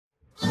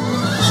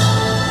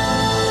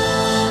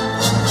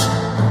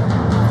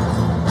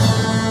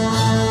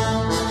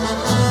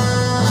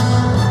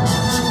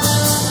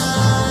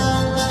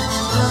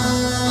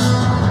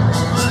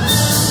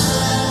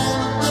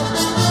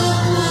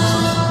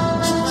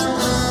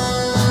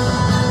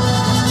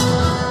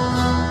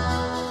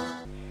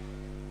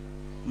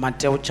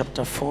Matthew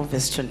chapter 4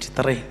 verse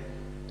 23.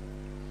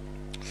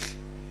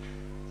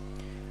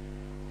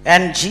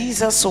 And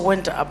Jesus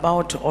went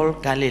about all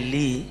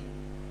Galilee,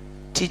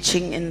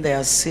 teaching in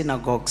their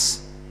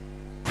synagogues,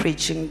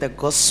 preaching the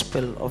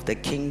gospel of the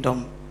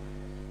kingdom,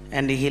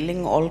 and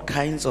healing all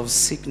kinds of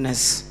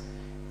sickness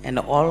and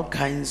all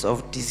kinds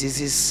of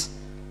diseases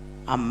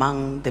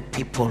among the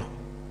people.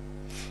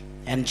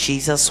 And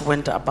Jesus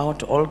went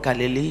about all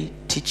Galilee,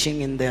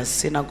 teaching in their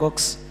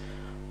synagogues,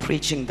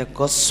 preaching the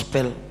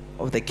gospel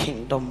of the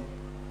kingdom,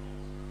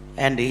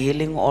 and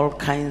healing all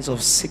kinds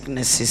of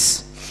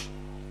sicknesses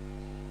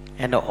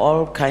and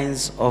all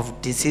kinds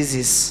of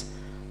diseases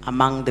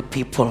among the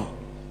people.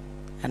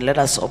 And let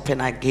us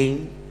open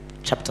again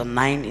chapter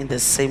 9 in the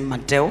same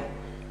Matthew,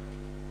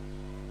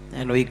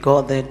 and we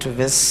go there to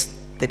verse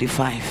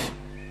 35.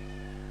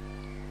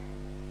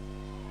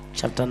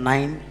 Chapter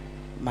 9,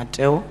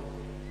 Matthew.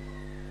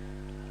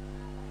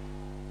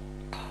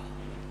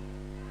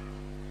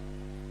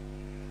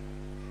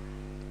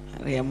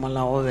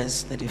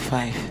 Verse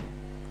 35.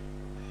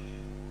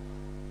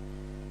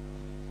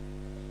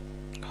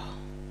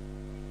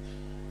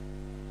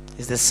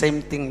 It's the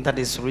same thing that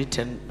is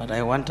written, but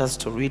I want us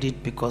to read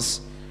it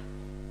because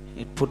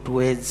it put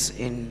words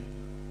in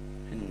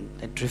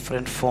a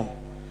different form.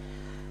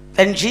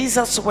 Then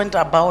Jesus went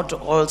about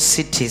all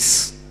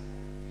cities.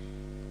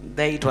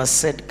 There it was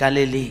said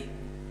Galilee.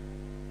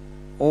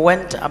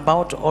 Went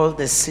about all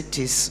the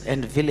cities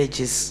and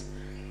villages,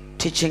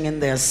 teaching in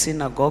their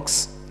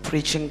synagogues,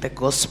 preaching the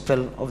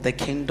gospel of the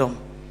kingdom,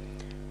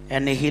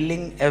 and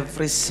healing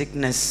every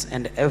sickness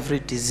and every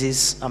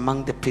disease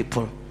among the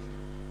people.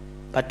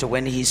 But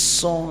when he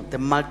saw the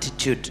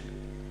multitude,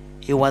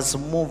 he was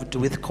moved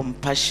with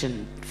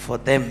compassion for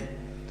them,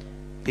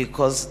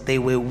 because they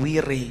were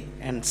weary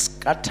and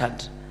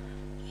scattered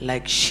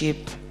like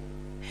sheep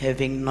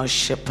having no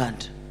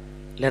shepherd.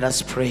 Let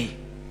us pray.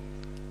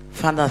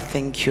 Father,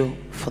 thank you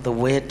for the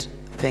word.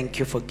 Thank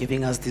you for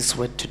giving us this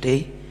word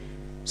today.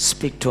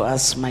 Speak to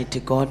us, mighty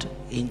God,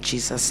 in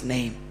Jesus'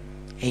 name.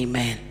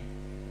 Amen.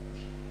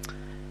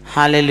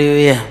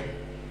 Hallelujah.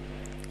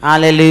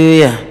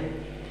 Hallelujah.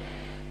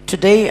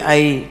 Today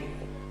I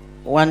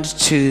want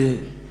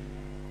to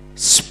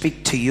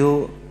speak to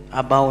you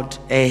about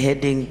a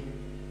heading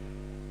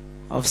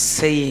of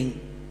saying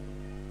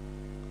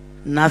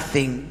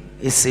nothing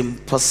is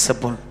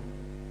impossible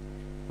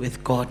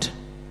with God,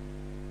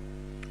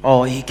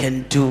 or he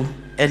can do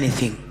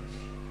anything.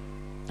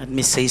 Let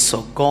me say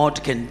so.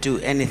 God can do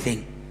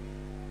anything,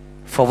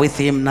 for with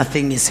him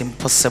nothing is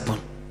impossible.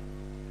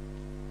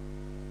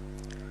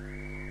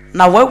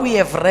 Now, what we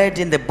have read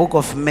in the book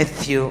of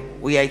Matthew,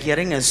 we are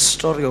hearing a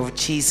story of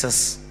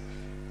Jesus,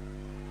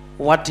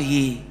 what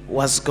he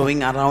was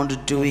going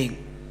around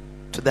doing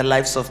to the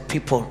lives of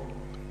people.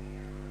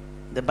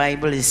 The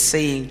Bible is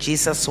saying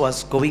Jesus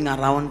was going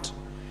around.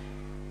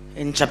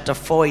 In chapter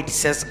 4 it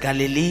says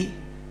Galilee,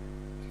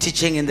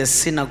 teaching in the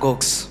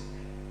synagogues.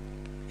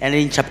 And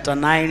in chapter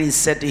 9 it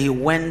said he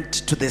went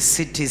to the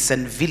cities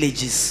and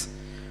villages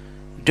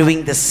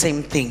doing the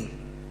same thing.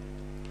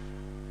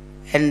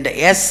 And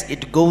as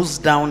it goes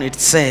down, it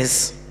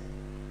says,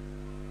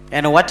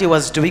 and what he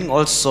was doing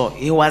also,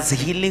 he was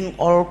healing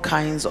all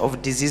kinds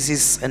of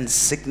diseases and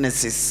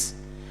sicknesses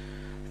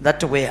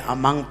that were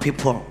among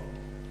people.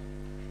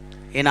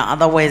 In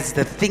other words,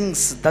 the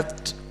things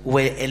that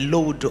were a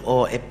load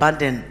or a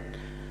burden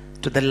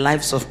to the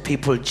lives of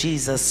people,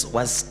 Jesus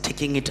was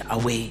taking it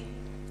away.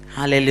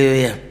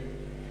 Hallelujah.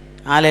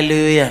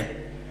 Hallelujah.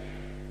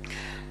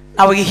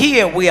 Now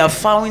here we are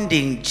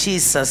finding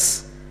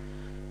Jesus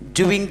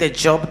doing the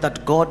job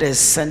that God has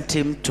sent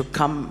him to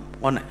come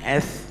on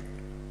earth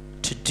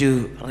to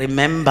do.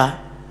 Remember,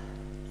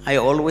 I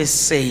always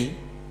say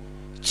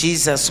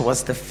Jesus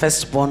was the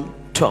firstborn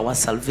to our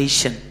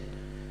salvation.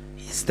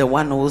 He's the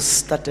one who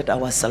started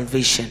our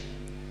salvation.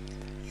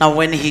 Now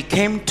when he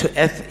came to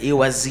earth, he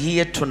was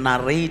here to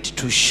narrate,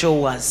 to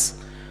show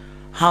us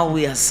how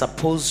we are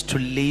supposed to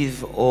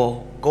live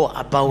or go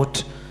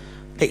about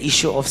the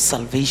issue of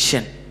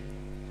salvation.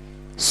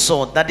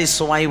 So that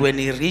is why when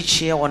he reached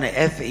here on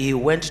earth, he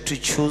went to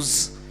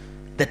choose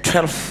the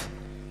 12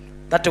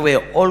 that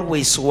were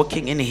always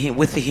working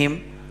with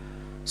him,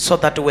 so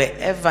that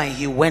wherever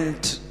he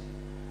went,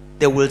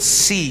 they will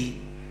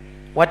see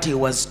what he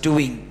was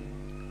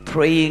doing,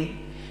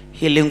 praying,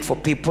 healing for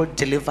people,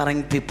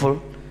 delivering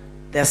people,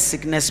 their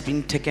sickness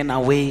being taken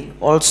away,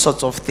 all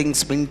sorts of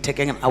things being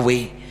taken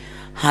away.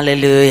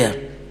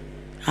 Hallelujah.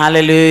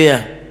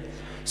 Hallelujah.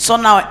 So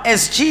now,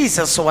 as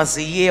Jesus was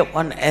here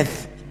on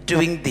earth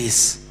doing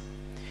this,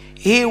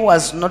 he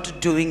was not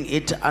doing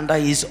it under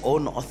his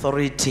own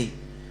authority.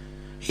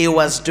 He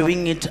was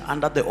doing it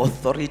under the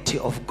authority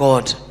of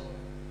God.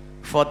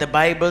 For the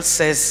Bible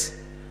says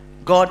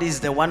God is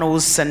the one who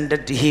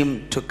sent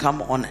him to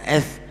come on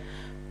earth,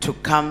 to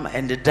come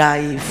and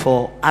die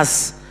for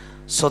us,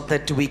 so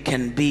that we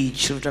can be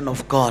children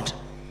of God.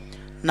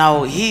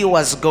 Now he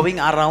was going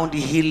around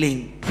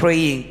healing,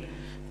 praying,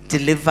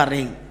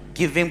 delivering,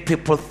 giving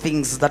people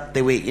things that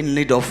they were in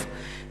need of.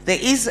 There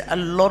is a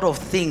lot of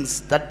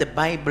things that the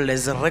Bible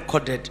has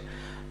recorded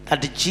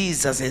that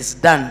Jesus has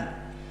done.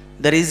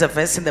 There is a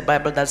verse in the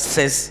Bible that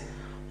says,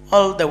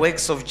 all the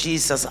works of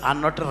Jesus are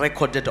not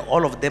recorded.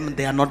 All of them,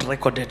 they are not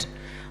recorded.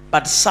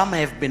 But some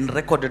have been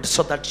recorded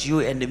so that you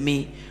and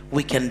me,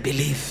 we can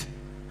believe.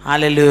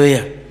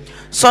 Hallelujah.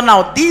 So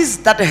now this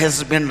that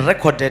has been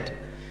recorded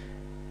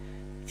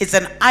is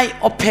an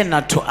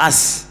eye-opener to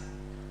us,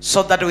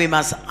 so that we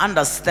must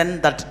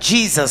understand that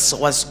Jesus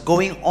was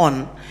going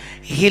on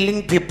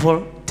healing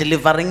people,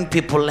 delivering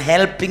people,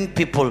 helping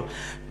people,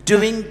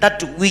 doing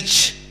that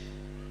which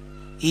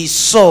he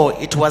saw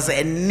it was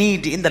a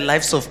need in the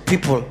lives of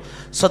people,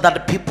 so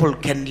that people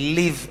can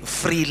live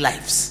free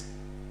lives.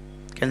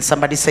 Can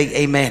somebody say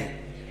amen?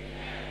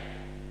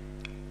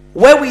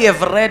 Where we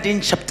have read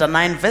in chapter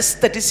 9 verse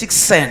 36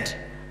 said,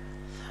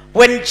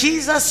 when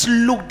Jesus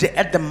looked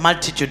at the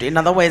multitude, in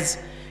other words,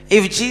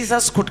 if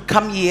Jesus could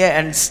come here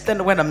and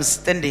stand when I'm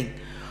standing,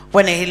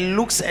 when he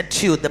looks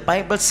at you, the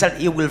Bible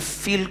said he will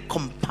feel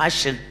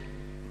compassion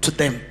to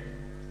them.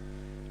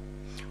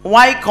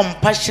 Why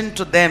compassion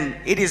to them?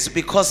 It is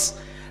because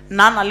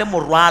Nanale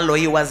Morwalo,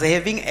 he was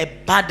having a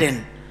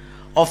burden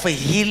of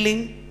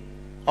healing,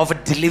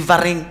 of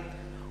delivering,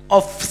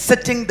 of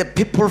setting the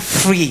people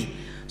free,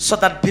 so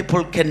that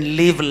people can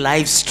live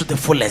lives to the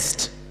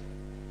fullest.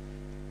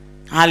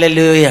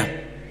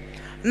 Hallelujah.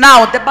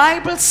 Now the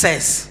Bible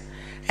says,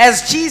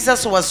 as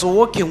Jesus was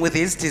walking with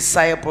his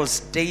disciples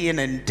day in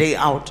and day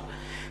out,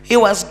 he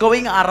was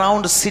going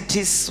around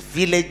cities,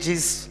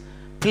 villages,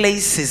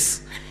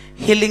 places,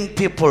 healing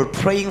people,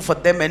 praying for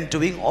them, and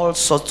doing all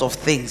sorts of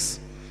things.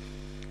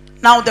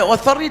 Now the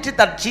authority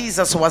that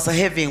Jesus was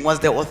having was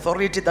the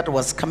authority that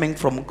was coming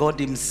from God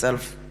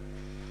himself.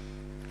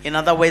 In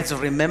other words,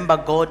 remember,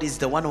 God is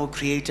the one who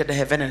created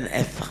heaven and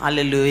earth.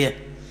 Hallelujah.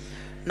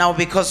 Now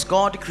because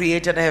God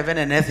created heaven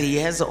and earth, he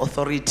has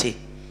authority.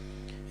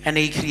 And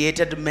he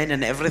created men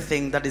and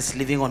everything that is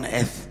living on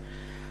earth.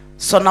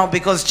 So now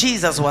because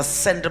Jesus was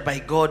sent by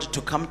God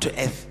to come to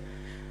earth,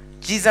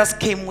 Jesus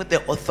came with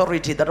the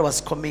authority that was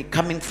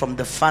coming from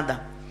the Father,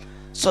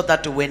 so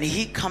that when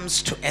he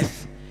comes to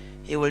earth,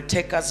 he will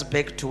take us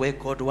back to where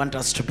God wants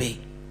us to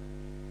be.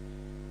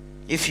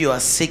 If you are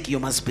sick, you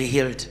must be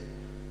healed.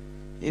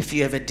 If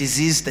you have a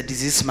disease, the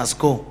disease must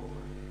go.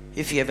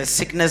 If you have a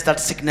sickness, that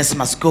sickness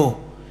must go.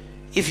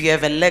 If you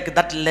have a leg,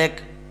 that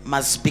leg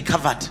must be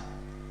covered.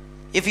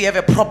 If you have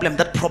a problem,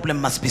 that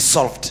problem must be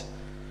solved.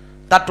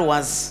 That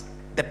was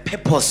the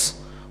purpose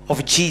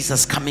of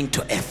Jesus coming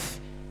to earth.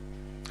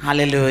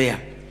 Hallelujah.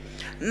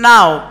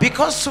 Now,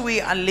 because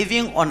we are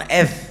living on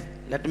earth,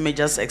 let me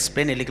just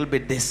explain a little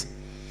bit this.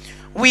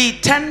 We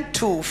tend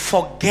to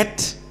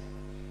forget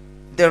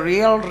the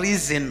real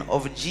reason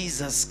of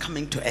Jesus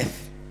coming to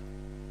earth.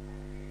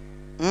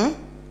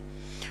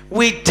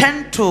 We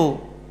tend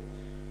to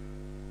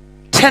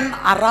turn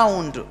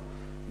around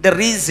the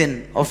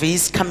reason of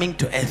his coming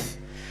to earth.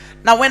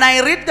 Now when I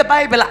read the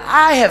Bible,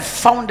 I have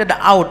found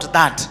out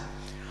that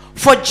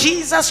for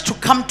Jesus to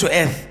come to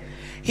earth,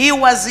 he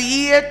was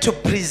here to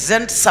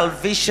present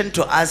salvation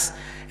to us,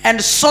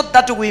 and so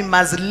that we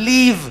must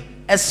live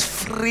as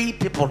free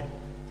people.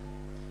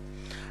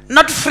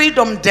 Not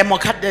freedom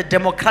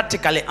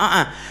democratically,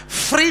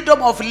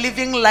 freedom of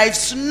living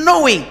lives,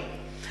 knowing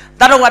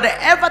that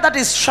whatever that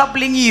is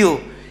troubling you,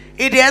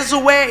 it has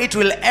where it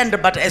will end,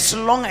 but as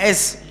long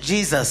as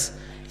Jesus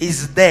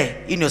is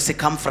there in your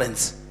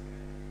circumference.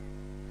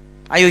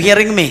 Are you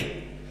hearing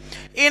me?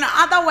 In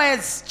other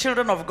words,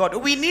 children of God,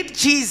 we need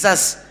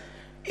Jesus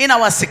in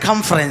our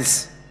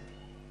circumference.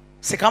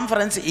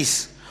 Circumference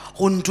is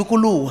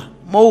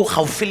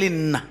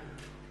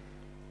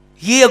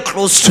here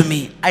close to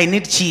me. I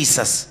need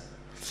Jesus,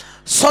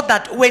 so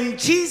that when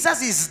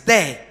Jesus is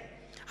there,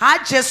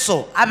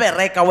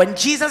 when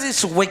Jesus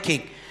is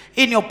working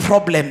in your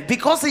problem,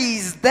 because he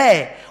is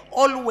there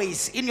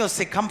always in your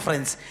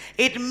circumference,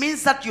 it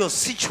means that your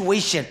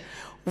situation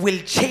will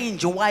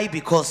change. Why?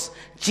 Because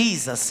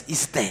Jesus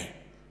is there.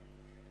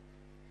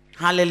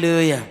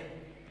 Hallelujah.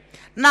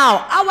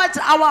 Now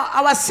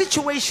our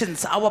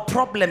situations, our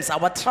problems,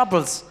 our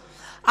troubles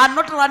are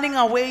not running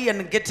away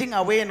and getting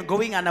away and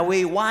going and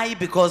away. Why?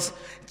 Because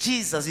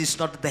Jesus is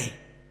not there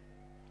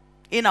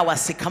in our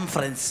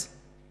circumference.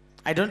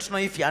 I don't know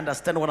if you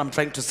understand what I'm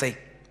trying to say.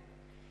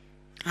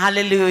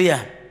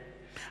 Hallelujah.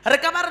 I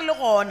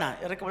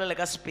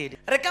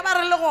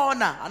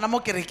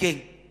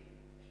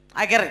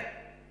get it.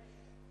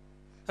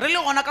 Really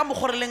ona ka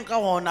mogoreleng ka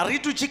ona re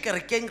dutse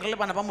kerekeng re le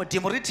bana ba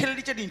modimo re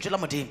theleditse dintšwe la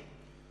modimo,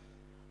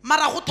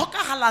 mara go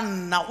thokagala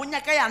nna go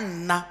nyaka ya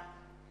nna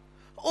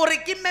o re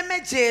ke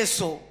meme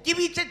Jesu ke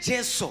bitse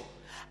Jesu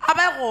a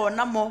ba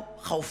gona mo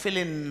gaufi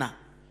le nna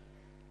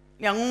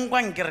ya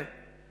ngwa nkere.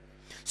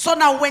 So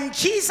now when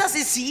Jesus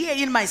is here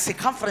in my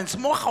circumference,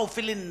 mo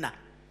gaufi le nna,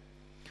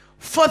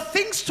 for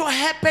things to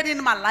happen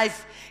in my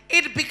life,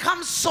 it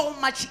becomes so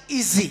much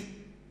easy.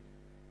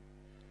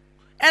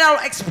 And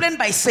I'll explain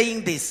by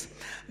saying this.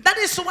 That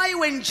is why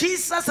when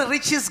Jesus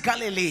reaches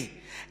Galilee,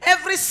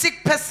 every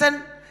sick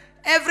person,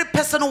 Every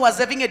person who was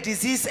having a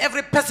disease,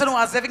 every person who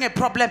was having a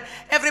problem,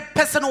 every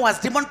person who was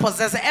demon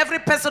possessed, every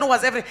person who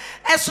was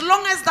as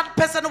long as that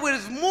person will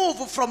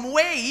move from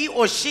where he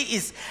or she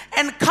is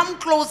and come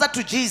closer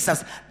to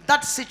Jesus,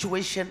 that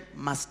situation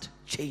must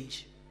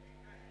change.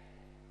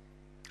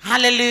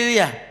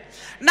 Hallelujah.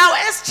 Now,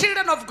 as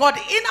children of God,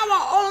 in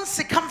our own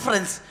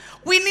circumference,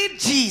 we need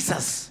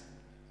Jesus.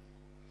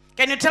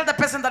 Can you tell the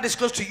person that is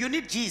close to you, you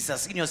need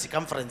Jesus in your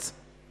circumference?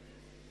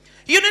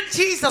 You need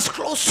Jesus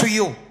close to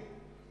you.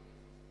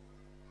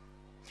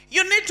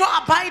 You need to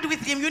abide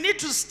with him. You need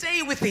to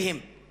stay with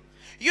him.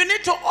 You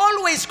need to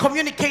always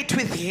communicate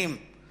with him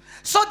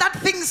so that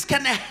things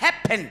can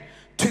happen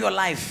to your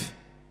life.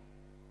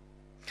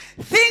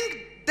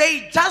 Think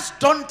they just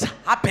don't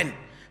happen.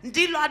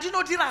 They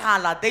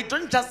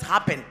don't just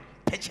happen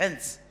per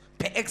chance,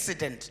 per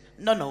accident.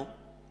 No.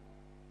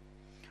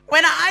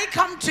 When I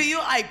come to you,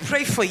 I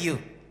pray for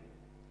you.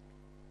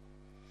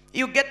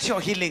 You get your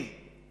healing.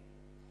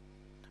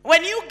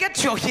 When you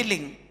get your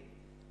healing,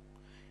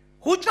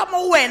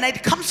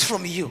 it comes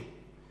from you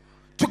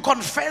to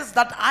confess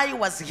that I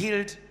was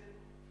healed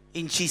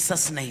in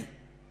Jesus' name.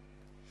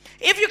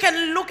 If you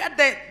can look at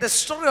the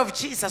story of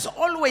Jesus,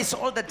 always,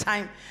 all the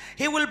time,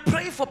 he will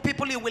pray for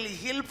people, he will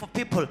heal for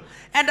people.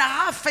 And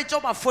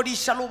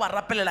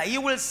he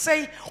will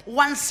say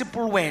one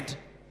simple word: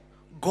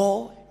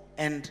 go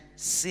and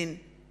sin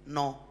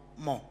no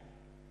more.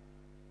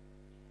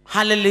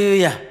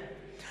 Hallelujah.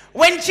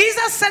 When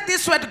Jesus said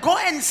this word, go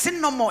and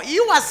sin no more, he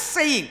was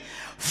saying,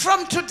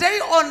 from today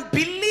on,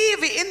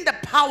 believe in the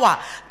power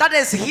that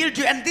has healed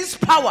you, and this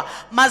power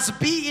must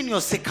be in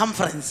your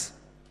circumference.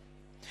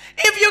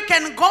 If you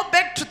can go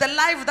back to the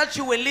life that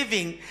you were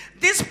living,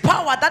 this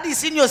power that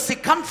is in your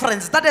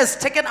circumference, that has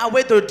taken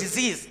away the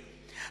disease,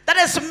 that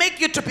has made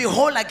you to be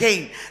whole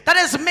again, that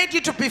has made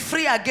you to be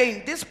free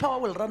again, this power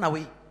will run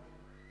away.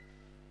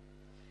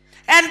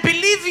 And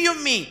believe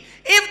you me,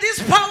 if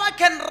this power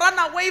can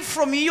run away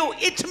from you,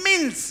 it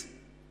means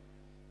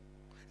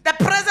the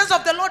presence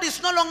of the Lord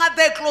is no longer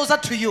there closer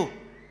to you.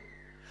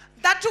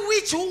 That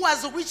witch who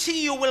was witching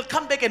you will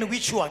come back and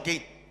witch you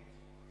again.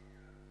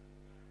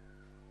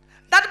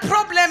 That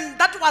problem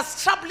that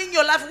was troubling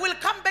your life will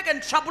come back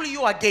and trouble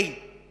you again.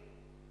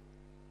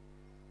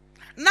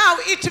 Now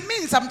it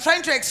means, I'm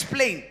trying to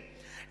explain,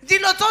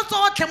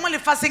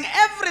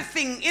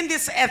 everything in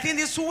this earth, in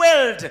this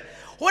world,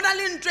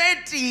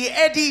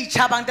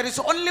 there is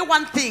only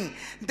one thing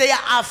they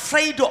are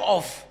afraid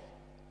of,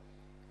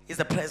 is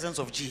the presence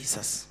of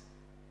Jesus.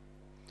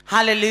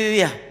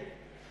 Hallelujah.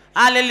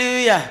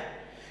 Hallelujah.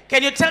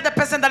 Can you tell the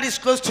person that is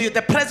close to you,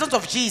 the presence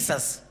of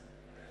Jesus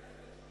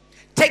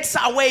takes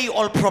away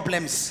all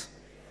problems.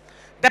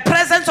 The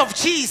presence of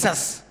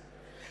Jesus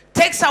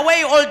takes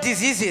away all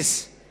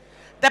diseases.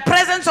 The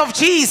presence of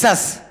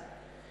Jesus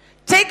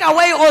takes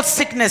away all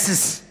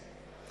sicknesses.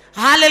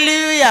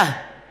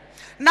 Hallelujah.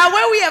 Now,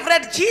 where we have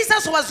read,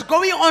 Jesus was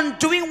going on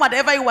doing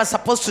whatever he was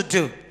supposed to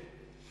do.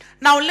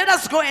 Now let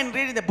us go and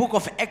read in the book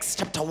of Acts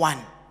chapter 1.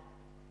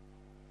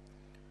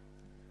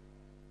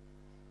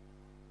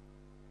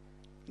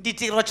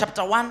 Ditiro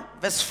chapter 1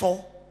 verse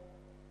 4,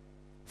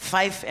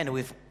 5, and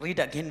we read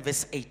again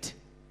verse 8.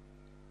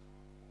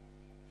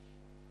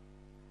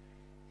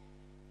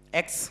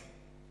 Acts.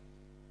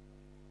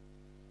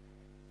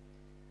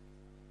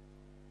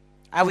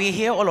 Are we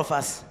here, all of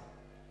us?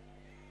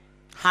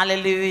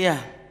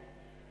 Hallelujah.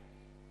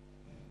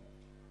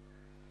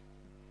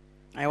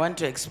 I want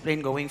to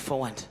explain going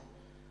forward.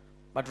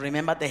 But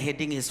remember, the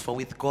heading is for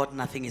with God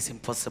nothing is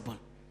impossible.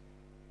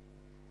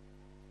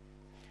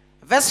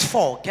 Verse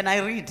 4, can I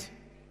read?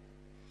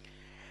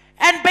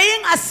 And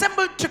being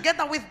assembled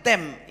together with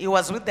them, he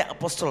was with the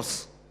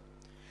apostles.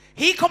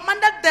 He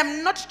commanded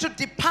them not to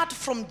depart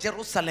from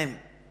Jerusalem.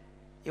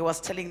 He was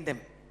telling them,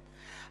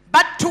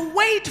 but to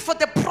wait for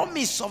the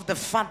promise of the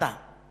Father,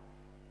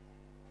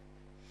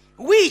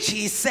 which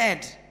he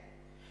said,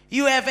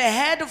 you have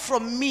heard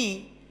from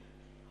me.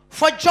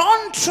 For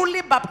John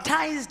truly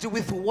baptized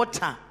with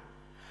water,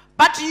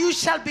 but you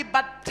shall be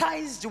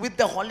baptized with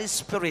the Holy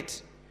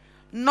Spirit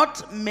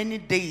not many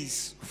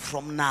days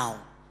from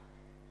now.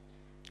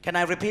 Can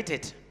I repeat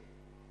it?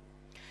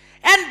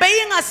 And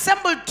being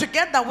assembled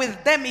together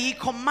with them, he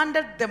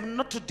commanded them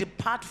not to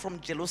depart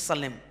from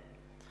Jerusalem,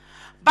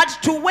 but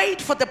to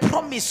wait for the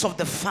promise of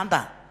the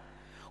Father,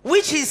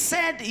 which he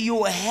said,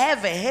 you have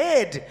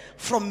heard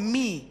from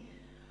me.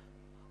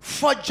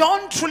 For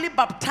John truly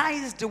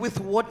baptized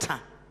with water,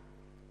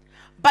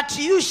 but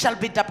you shall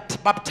be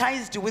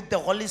baptized with the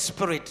Holy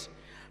Spirit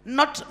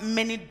not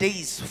many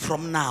days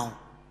from now.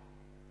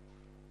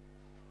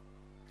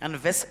 And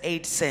verse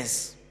 8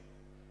 says,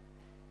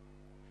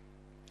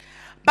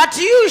 but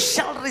you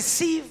shall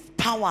receive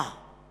power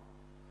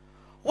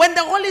when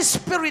the Holy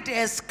Spirit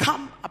has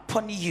come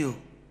upon you,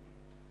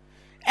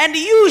 and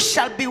you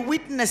shall be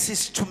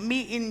witnesses to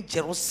me in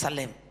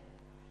Jerusalem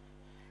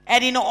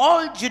and in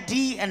all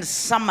Judea and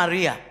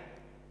Samaria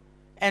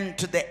and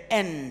to the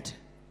end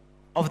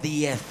of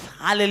the earth.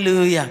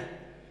 Hallelujah.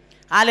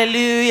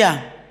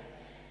 Hallelujah.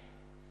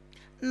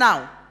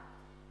 Now,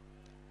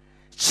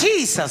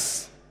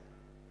 Jesus,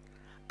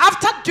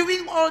 after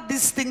doing all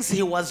these things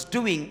he was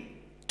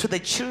doing to the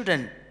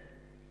children,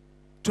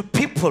 to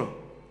people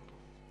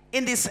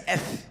in this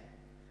earth,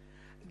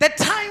 the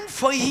time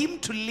for him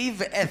to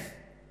leave earth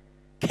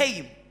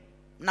came.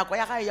 Now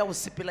when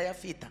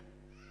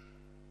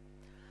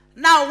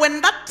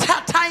that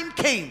time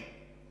came,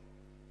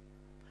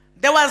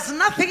 there was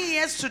nothing he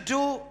has to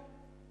do.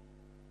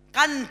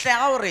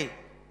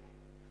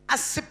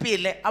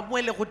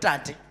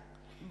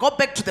 Go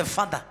back to the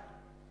Father.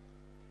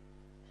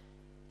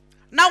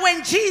 Now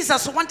when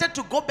Jesus wanted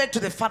to go back to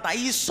the Father,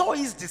 he saw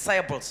his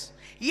disciples.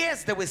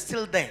 Yes, they were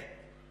still there.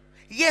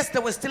 Yes, they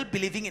were still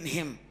believing in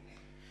him.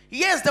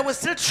 Yes, they were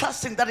still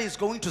trusting that he's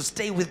going to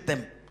stay with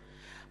them.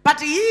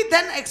 But he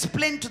then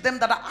explained to them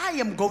that I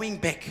am going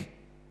back.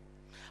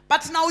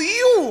 But now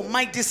you,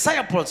 my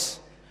disciples,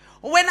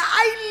 when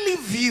I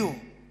leave you,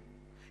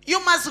 you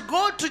must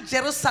go to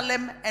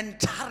Jerusalem and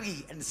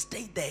tarry and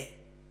stay there.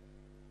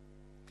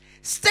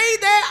 Stay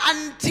there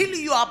until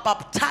you are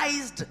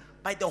baptized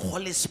by the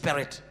Holy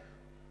Spirit.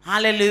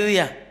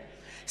 Hallelujah.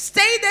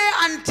 Stay there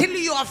until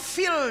you are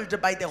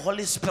filled by the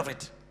Holy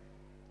Spirit.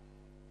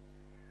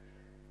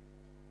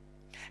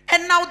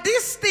 And now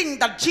this thing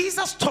that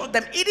Jesus told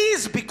them, it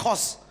is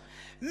because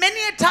many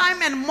a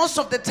time and most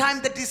of the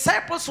time the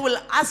disciples will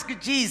ask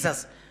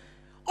Jesus,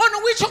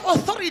 on which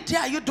authority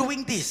are you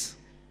doing this?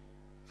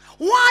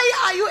 Why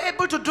are you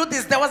able to do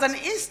this? There was an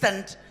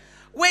instant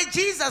where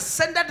Jesus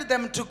sent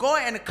them to go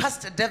and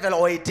cast a devil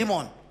or a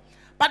demon,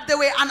 but they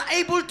were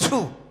unable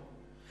to.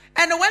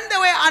 And when they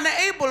were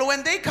unable,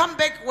 when they come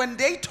back, when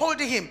they told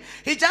him,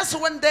 he just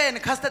went there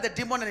and casted the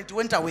demon and it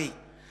went away.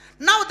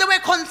 Now they were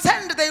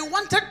concerned. They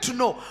wanted to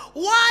know,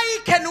 why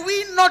can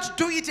we not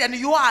do it and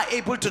you are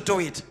able to do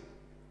it?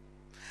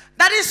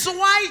 That is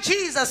why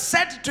Jesus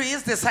said to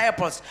his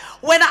disciples,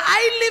 when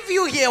I leave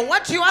you here,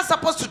 what you are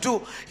supposed to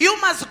do, you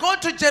must go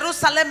to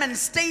Jerusalem and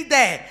stay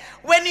there.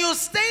 When you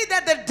stay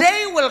there, the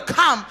day will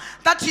come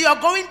that you are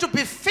going to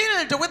be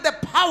filled with the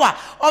power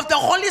of the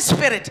Holy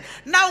Spirit.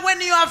 Now,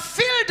 when you are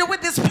filled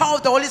with this power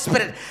of the Holy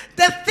Spirit,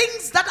 the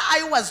things that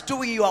I was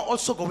doing, you are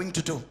also going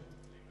to do.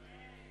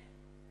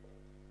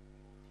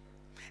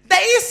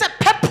 There is a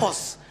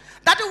purpose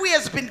that we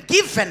have been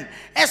given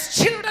as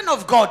children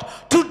of God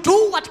to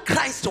do what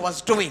Christ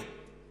was doing.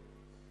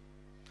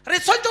 The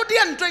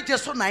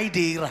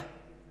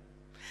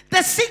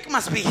sick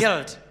must be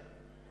healed.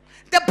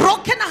 The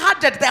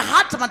broken-hearted, the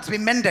heart must be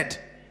mended.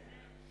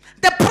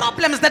 The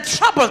problems, the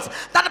troubles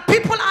that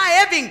people are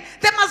having,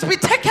 they must be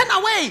taken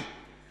away.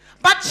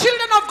 But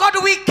children of God,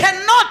 we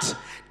cannot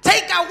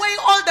take away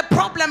all the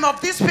problem of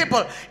these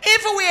people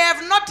if we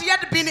have not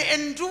yet been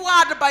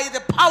endured by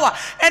the power,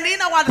 and in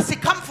our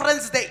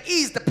circumference there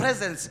is the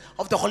presence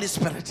of the Holy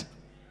Spirit.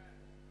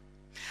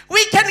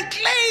 We can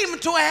claim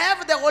to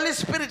have the Holy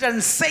Spirit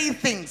and say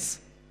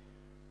things,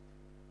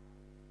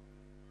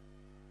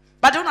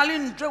 but when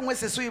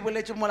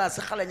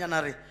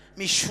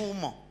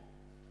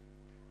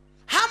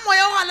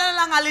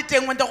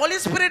the Holy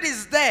Spirit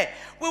is there,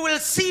 we will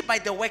see by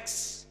the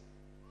works.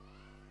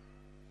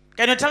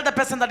 Can you tell the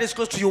person that is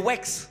close to you,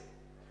 works?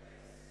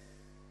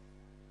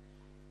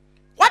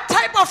 What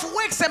type of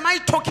works am I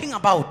talking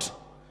about?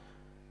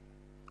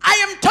 I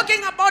am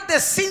talking about the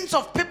sins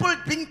of people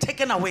being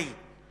taken away.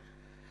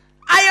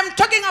 I am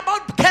talking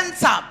about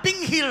cancer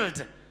being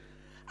healed.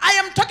 I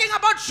am talking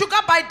about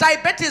sugar by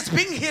diabetes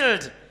being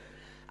healed.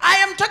 I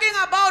am talking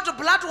about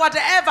blood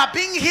whatever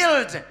being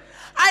healed.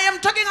 I am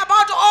talking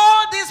about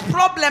all these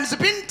problems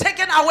being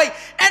taken away,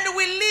 and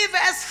we live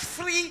as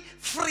free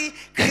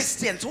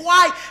Christians.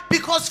 Why?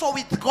 Because for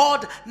with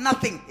God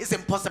nothing is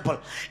impossible.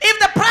 If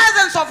the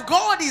presence of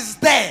God is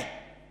there,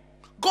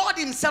 God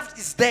himself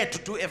is there to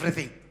do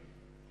everything.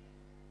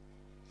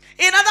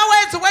 In other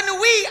words,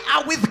 when we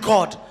are with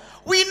God,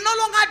 we no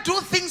longer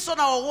do things on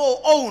our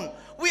own.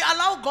 We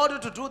allow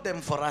God to do them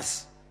for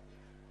us.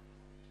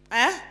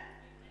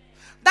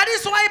 That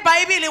is why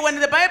Bible, when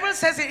the Bible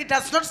says it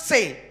does not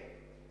say,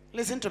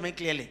 listen to me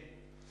clearly,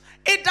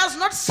 it does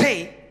not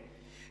say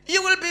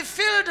you will be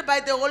filled by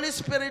the Holy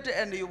Spirit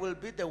and you will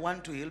be the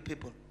one to heal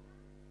people.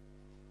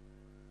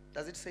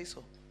 Does it say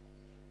so?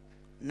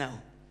 No.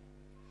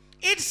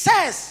 It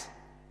says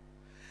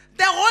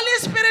the Holy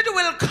Spirit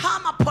will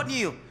come upon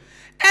you,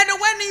 and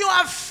when you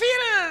are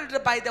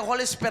filled by the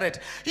Holy Spirit,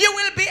 you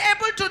will be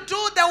able to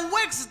do the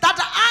works that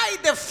I,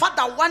 the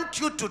Father, want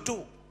you to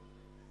do.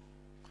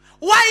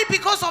 Why?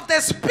 Because of the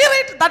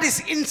Spirit that is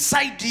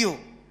inside you.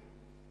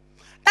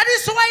 That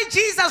is why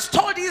Jesus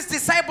told his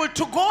disciples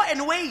to go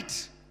and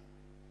wait.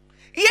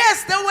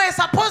 Yes, they were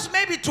supposed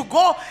maybe to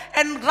go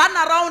and run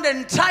around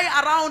and try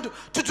around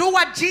to do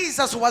what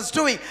Jesus was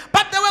doing,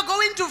 but they were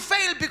going to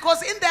fail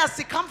because in their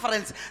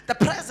circumference, the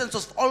presence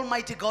of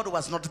Almighty God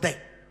was not there.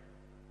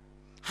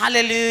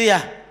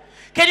 Hallelujah.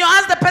 Can you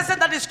ask the person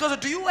that is closer,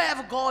 do you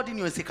have God in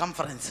your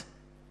circumference?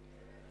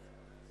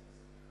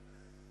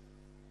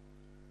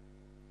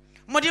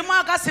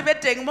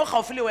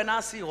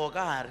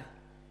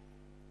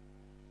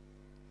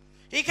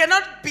 He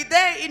cannot be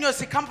there in your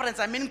circumference,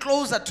 I mean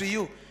closer to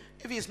you.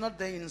 if he's not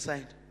there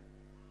inside.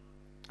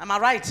 Am I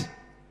right?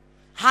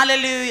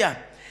 Hallelujah.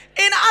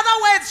 In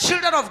other words,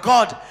 children of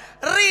God,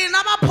 we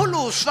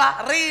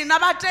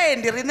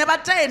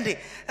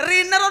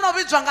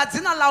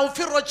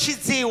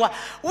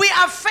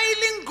are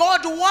failing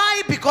God.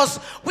 Why? Because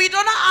we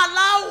don't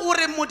allow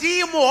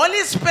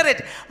Holy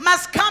Spirit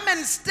must come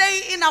and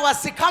stay in our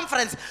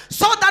circumference,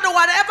 so that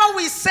whatever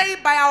we say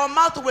by our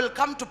mouth will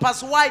come to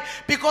pass. Why?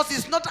 Because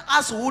it's not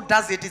us who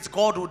does it, it's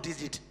God who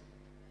did it.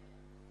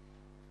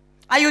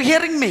 Are you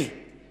hearing me?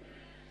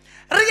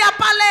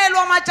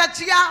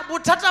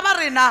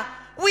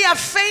 We are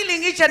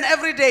failing each and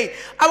every day.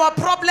 Our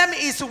problem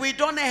is we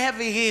don't have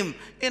him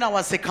in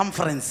our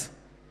circumference.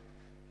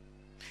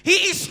 He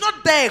is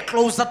not there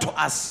closer to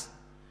us.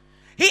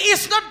 He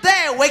is not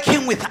there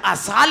working with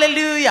us.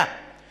 Hallelujah.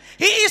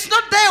 He is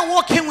not there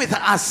working with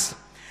us.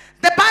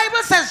 The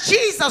Bible says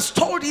Jesus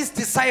told his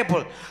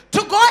disciples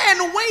to go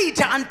and wait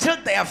until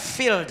they are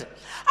filled.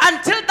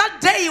 Until that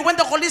day when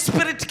the Holy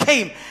Spirit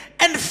came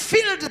and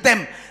filled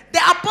them. The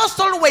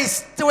apostles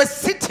were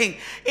sitting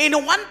in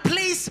one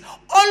place,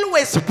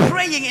 always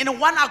praying in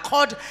one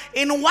accord,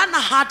 in one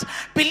heart,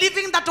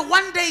 believing that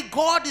one day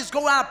God is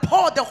going to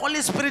pour the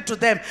Holy Spirit to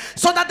them,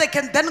 so that they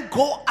can then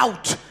go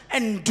out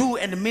and do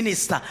and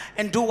minister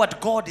and do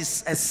what God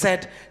has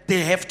said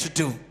they have to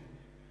do.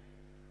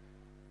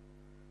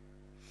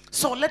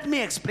 So let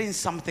me explain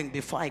something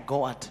before I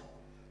go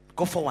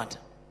forward.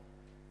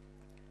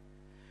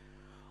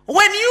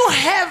 When you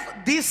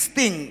have this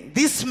thing,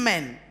 this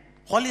man,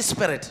 Holy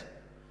Spirit,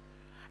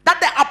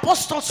 that the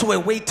apostles were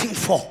waiting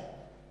for,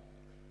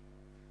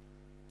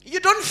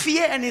 you don't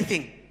fear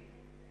anything.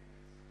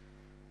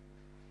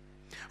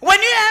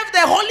 When you have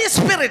the Holy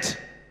Spirit,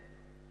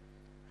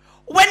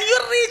 when you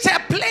reach a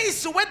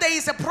place where there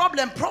is a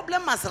problem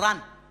must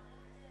run.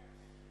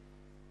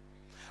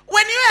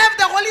 When you have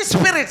the Holy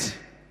Spirit,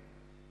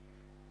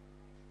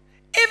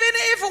 even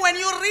if when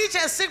you reach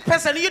a sick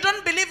person, you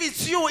don't believe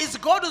it's you, it's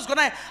God who's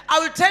gonna, I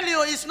will tell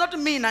you, it's not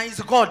me now,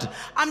 it's God.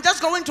 I'm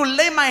just going to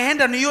lay my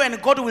hand on you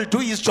and God will do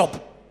his job.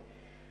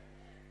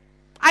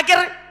 I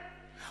get it?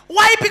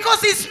 Why?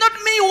 Because it's not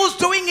me who's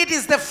doing it,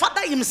 it's the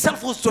Father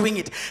himself who's doing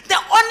it. The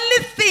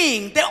only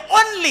thing, the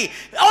only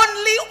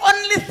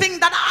thing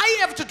that I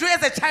have to do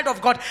as a child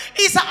of God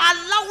is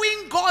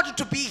allowing God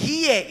to be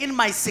here in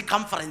my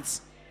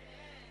circumference.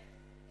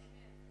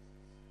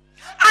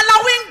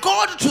 Allowing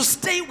God to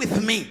stay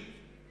with me.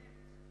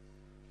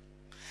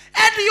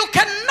 And you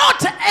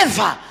cannot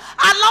ever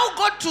allow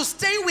God to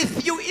stay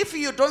with you if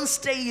you don't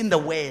stay in the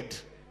word.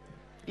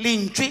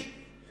 Linchi.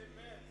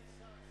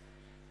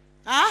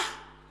 Huh?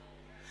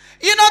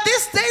 You know,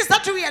 these days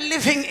that we are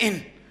living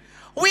in,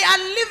 we are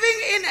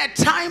living in a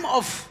time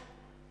of,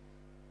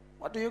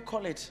 what do you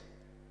call it?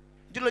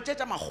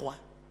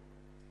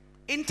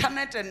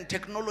 Internet and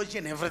technology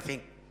and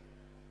everything.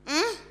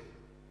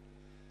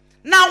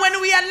 Now, when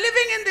we are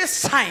living in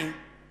this time,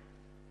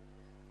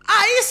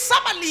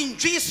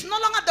 it's no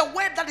longer the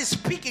word that is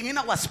speaking in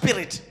our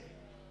spirit.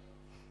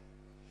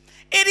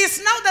 It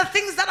is now the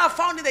things that are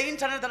found in the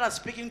internet that are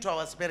speaking to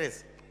our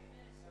spirits.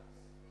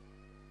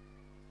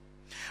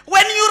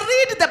 When you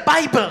read the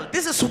Bible,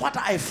 this is what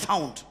I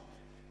found.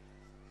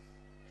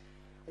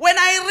 When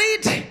I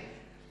read,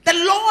 the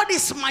Lord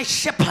is my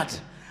shepherd,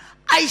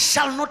 I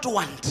shall not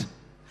want.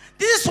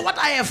 This is what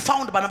I have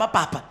found, Banaba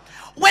Papa.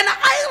 When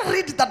I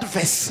read that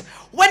verse,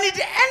 when it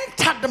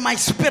entered my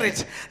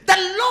spirit, the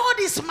Lord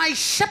is my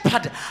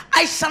shepherd,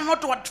 I shall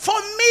not want. For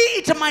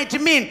me, it might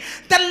mean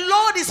the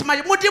Lord is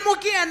my.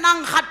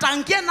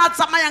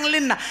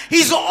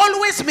 He's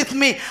always with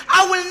me.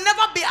 I will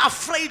never be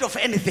afraid of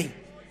anything.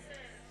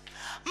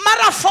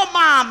 Mara for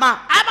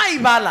mama,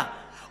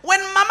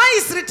 when mama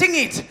is reading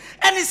it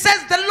and it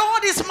says the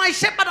Lord is my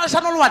shepherd, I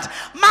shall not want,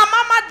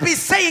 mama might be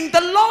saying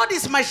the Lord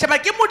is my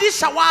shepherd,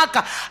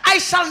 I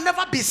shall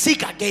never be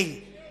sick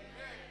again.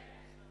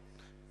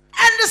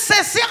 And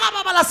says the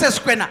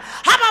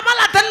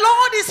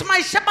Lord is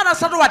my shepherd, I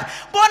shall not want.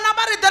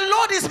 The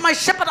Lord is my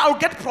shepherd, I'll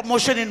get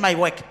promotion in my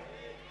work.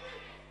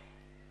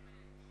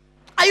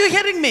 Are you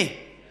hearing me?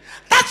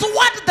 That's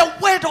what the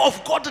word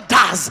of God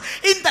does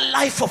in the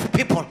life of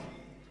people.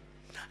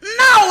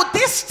 Now,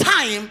 this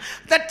time,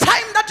 the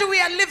time that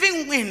we are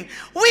living in,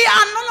 we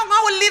are no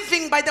longer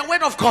living by the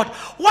word of God.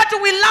 What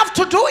we love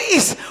to do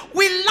is,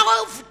 we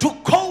love to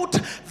quote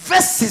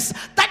verses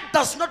that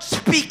does not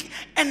speak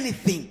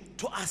anything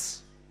to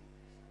us.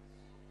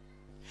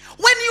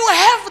 When you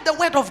have the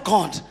word of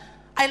God,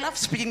 I love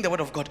speaking the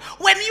word of God.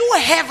 When you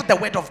have the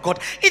word of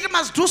God, it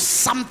must do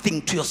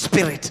something to your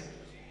spirit.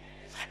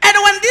 And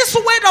when this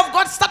word of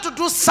God starts to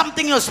do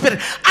something in your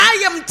spirit,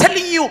 I am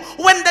telling you,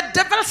 when the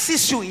devil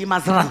sees you, he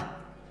must run.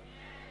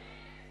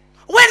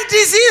 When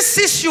disease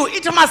sees you,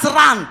 it must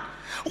run.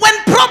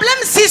 When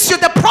problem sees you,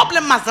 the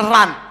problem must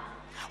run.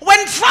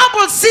 When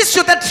trouble sees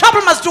you, the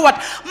trouble must do what?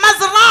 Must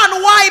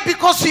run. Why?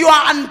 Because you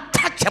are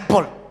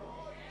untouchable.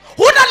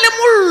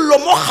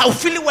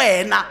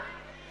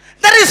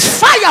 There is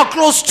fire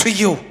close to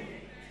you.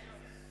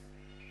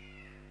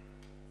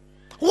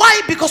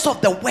 Why? Because of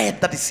the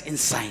word that is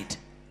inside.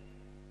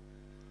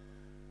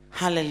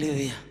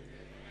 Hallelujah.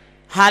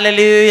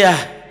 Hallelujah.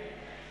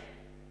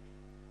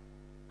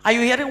 Are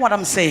you hearing what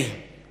I'm saying?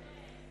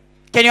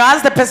 Can you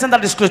ask the person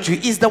that is close to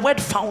you, is the word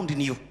found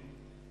in you?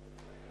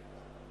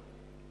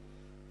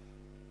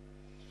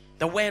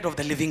 The word of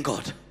the living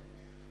God.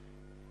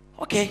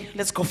 Okay,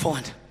 let's go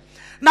forward.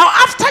 Now,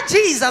 after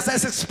Jesus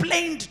has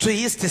explained to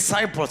his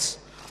disciples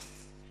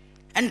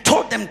and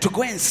told them to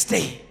go and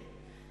stay,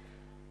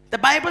 the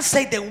Bible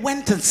said they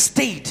went and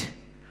stayed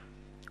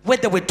where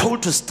they were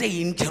told to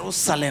stay in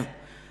Jerusalem,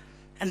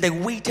 and they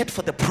waited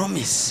for the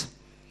promise.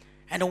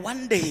 And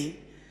one day,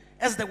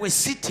 as they were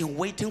sitting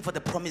waiting for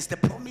the promise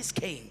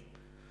came.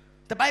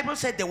 The Bible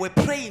said they were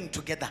praying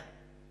together.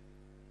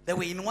 They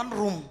were in one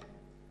room.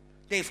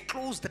 They've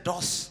closed the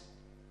doors.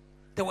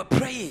 They were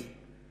praying.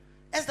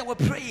 As they were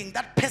praying,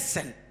 that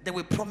person they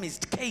were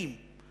promised came.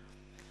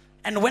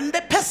 And when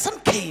the person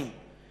came,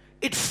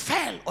 it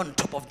fell on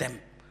top of them.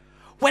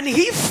 When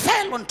he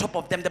fell on top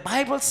of them, the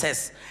Bible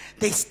says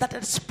they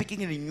started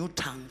speaking in new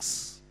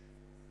tongues.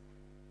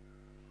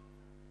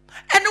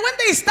 And when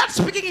they start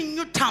speaking in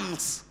new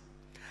tongues,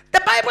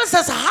 the Bible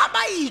says,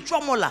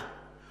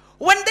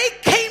 when they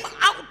came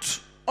out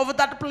of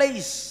that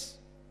place,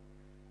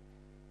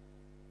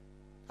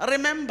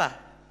 remember,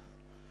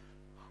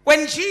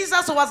 when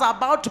Jesus was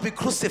about to be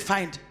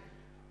crucified,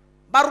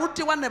 they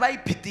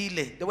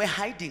were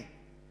hiding.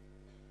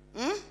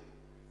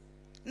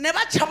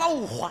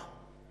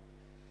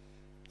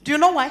 Do you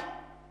know why?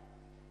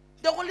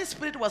 The Holy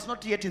Spirit was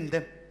not yet in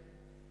them.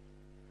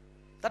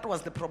 That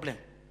was the problem.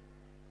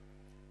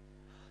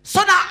 So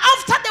now,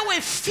 after they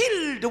were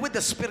filled with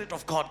the Spirit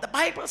of God, the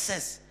Bible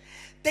says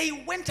they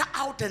went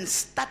out and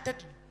started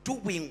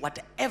doing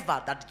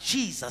whatever that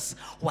Jesus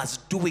was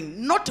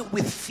doing, not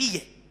with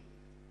fear.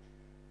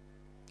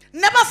 They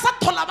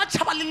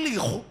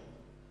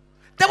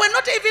were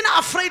not even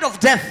afraid of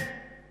death.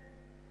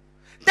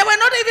 They were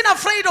not even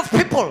afraid of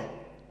people.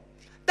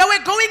 They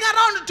were going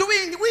around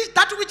doing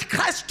that which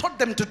Christ taught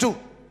them to do.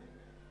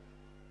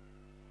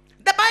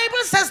 The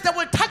Bible says they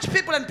will touch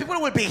people and people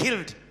will be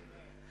healed.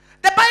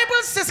 The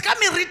Bible says,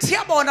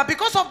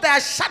 because of their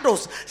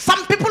shadows,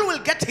 some people will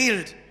get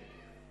healed.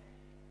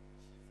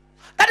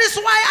 That is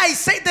why I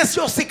say this,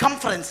 your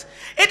circumference.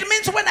 It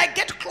means when I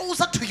get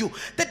closer to you,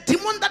 the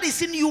demon that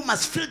is in you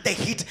must feel the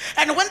heat.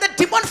 And when the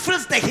demon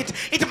feels the heat,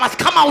 it must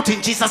come out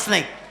in Jesus'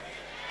 name.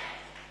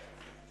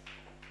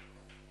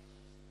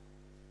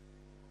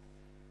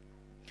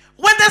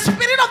 When the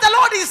Spirit of the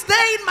Lord is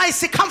there in my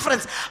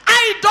circumference,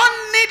 I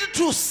don't need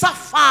to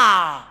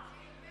suffer.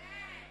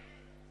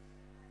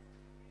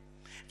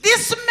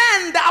 These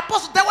men, the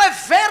apostles, they were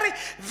very,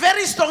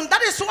 very strong.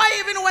 That is why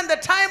even when the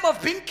time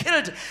of being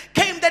killed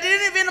came, they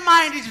didn't even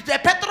mind it.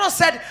 Petro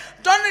said,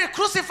 don't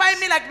crucify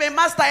me like my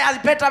master. I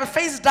better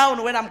face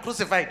down when I'm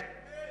crucified.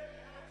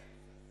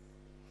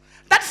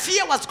 That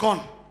fear was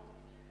gone.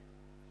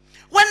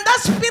 When that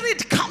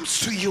Spirit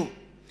comes to you,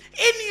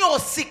 in your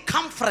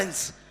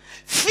circumference,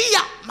 fear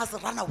must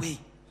run away.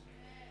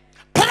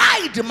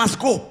 Pride must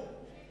go.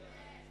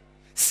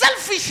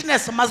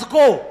 Selfishness must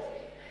go.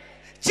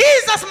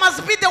 Jesus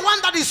must be the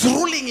one that is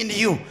ruling in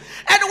you.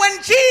 And when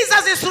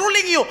Jesus is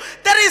ruling you,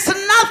 there is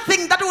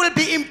nothing that will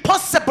be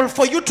impossible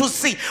for you to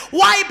see.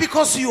 Why?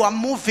 Because you are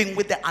moving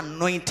with the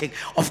anointing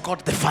of God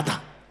the Father.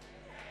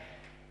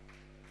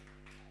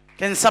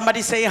 Can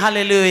somebody say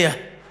hallelujah?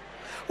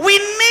 We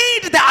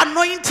need the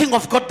anointing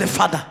of God the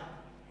Father.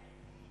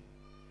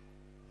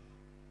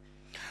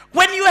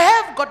 When you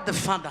have God the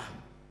Father,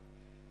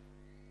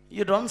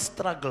 you don't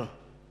struggle.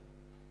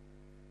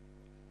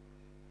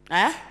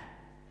 Eh?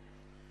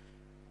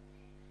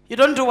 You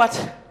don't do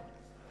what?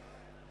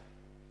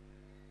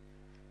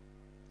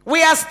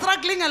 We are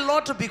struggling a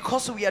lot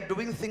because we are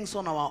doing things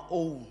on our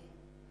own.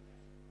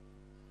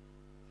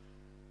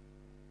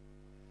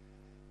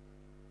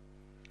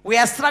 We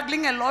are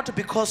struggling a lot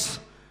because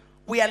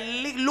we are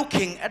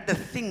looking at the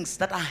things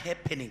that are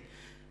happening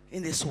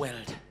in this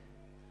world.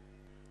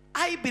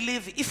 I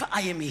believe if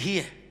I am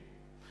here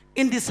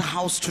in this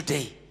house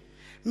today,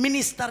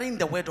 ministering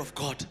the word of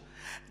God,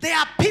 there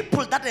are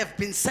people that have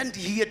been sent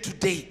here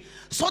today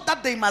so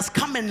that they must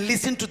come and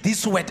listen to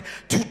this word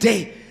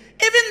today.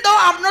 Even though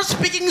I'm not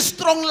speaking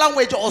strong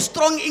language or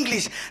strong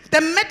English, the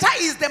matter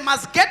is they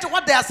must get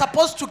what they are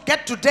supposed to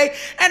get today.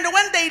 And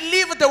when they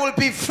leave, they will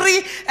be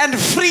free and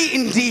free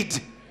indeed.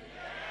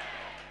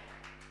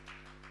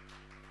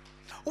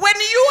 When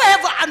you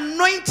have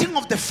anointing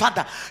of the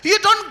Father, you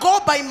don't go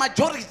by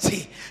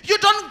majority. You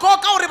don't go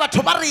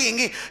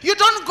you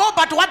don't go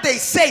by what they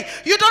say.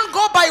 You don't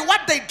go by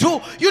what they do.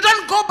 You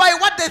don't go by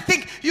what they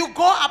think. You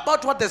go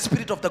about what the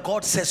Spirit of the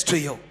God says to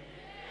you.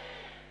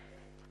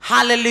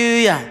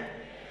 Hallelujah.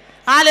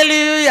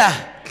 Hallelujah.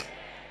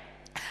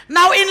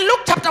 Now in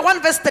Luke chapter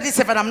 1 verse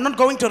 37, I'm not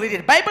going to read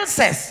it. Bible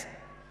says,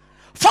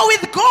 for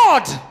with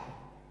God,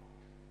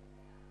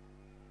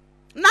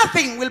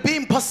 nothing will be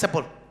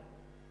impossible.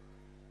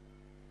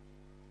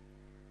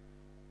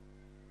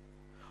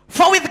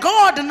 For with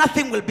God,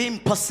 nothing will be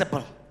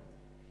impossible.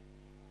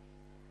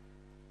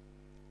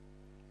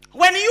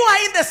 When you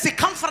are in the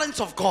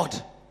circumference of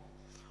God,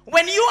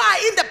 When you are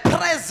in the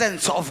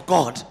presence of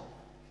God,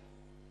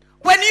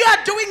 when you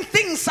are doing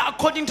things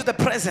according to the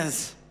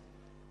presence,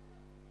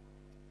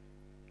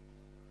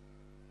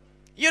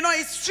 you know,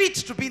 it's sweet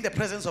to be in the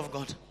presence of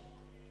God.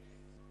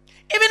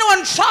 Even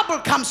when trouble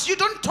comes, you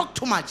don't talk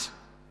too much.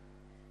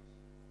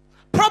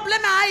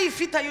 Problem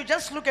haifita, you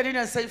just look at it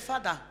and say,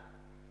 Father,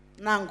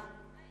 nangu.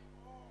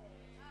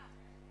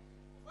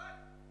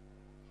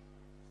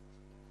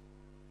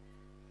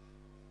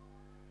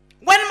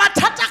 When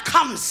matata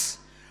comes,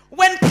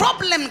 when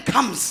problem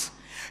comes,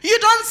 you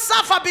don't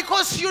suffer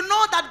because you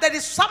know that there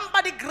is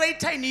somebody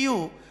greater in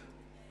you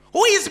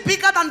who is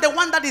bigger than the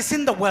one that is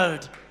in the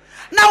world.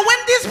 Now, when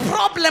this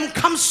problem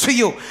comes to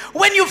you,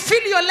 when you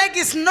feel your leg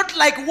is not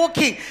like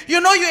walking, you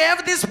know you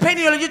have this pain,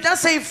 you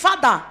just say,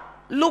 Father,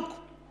 look.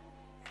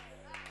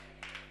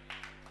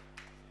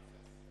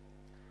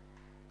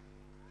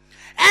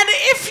 And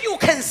if you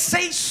can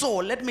say so,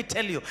 let me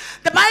tell you,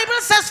 the Bible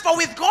says, for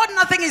with God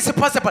nothing is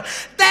impossible.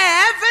 The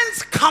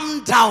heavens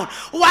come down.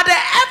 Whatever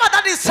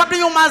that is happening,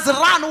 you must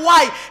run.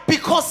 Why?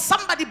 Because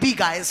somebody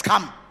bigger has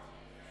come.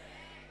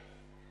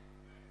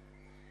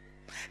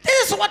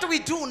 This is what we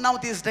do now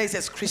these days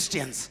as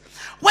Christians.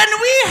 When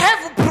we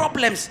have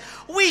problems,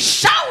 we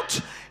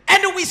shout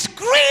and we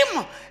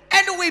scream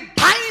and we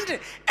bind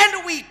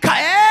and we...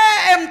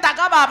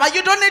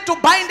 You don't need to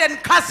bind and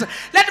curse.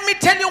 Let me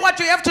tell you what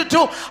you have to do.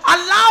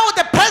 Allow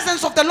the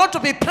presence of the Lord to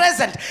be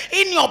present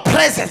in your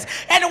presence.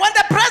 And when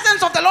the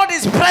presence of the Lord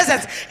is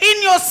present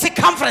in your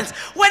circumference,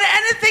 when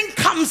anything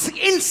comes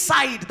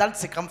inside that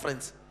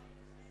circumference,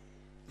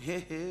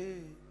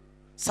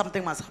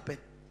 something must happen.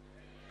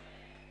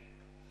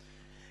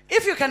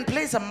 If you can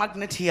place a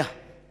magnet here,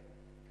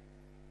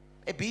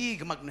 a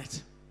big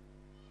magnet,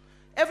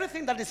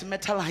 everything that is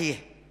metal here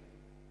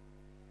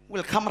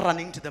will come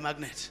running to the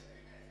magnet.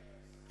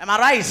 Am I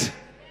right?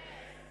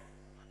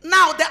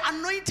 Now, the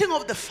anointing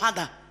of the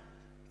Father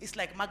is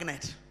like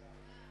magnet.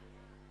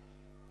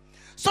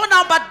 So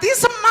now, but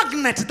this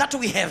magnet that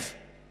we have,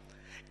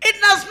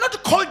 it does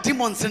not call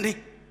demons in it.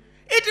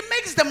 It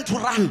makes them to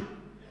run.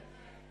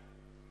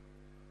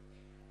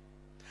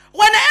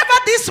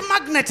 Whenever this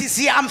magnet is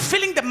here, I'm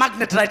feeling the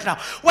magnet right now.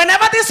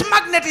 Whenever this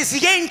magnet is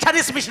here in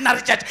Chinese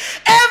Missionary Church,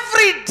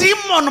 every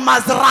demon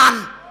must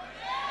run.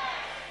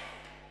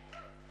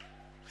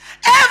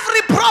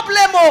 Every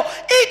problem,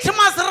 it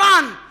must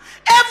run.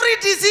 Every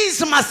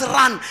disease must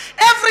run.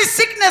 Every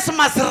sickness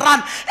must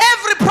run.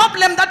 Every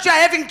problem that you are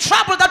having,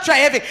 trouble that you are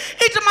having,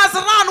 it must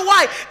run.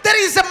 Why?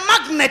 There is a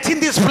magnet in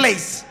this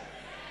place.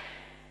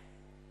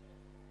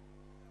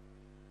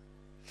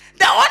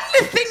 The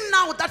only thing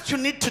now that you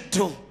need to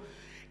do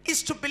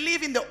is to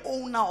believe in the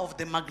owner of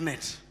the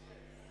magnet.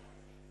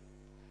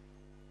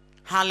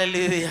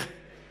 Hallelujah.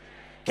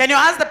 Can you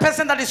ask the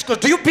person that is close,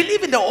 do you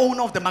believe in the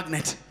owner of the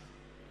magnet?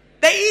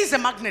 There is a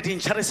magnet in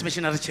Charis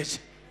Missionary Church.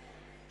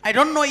 I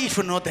don't know if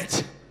you know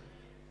that.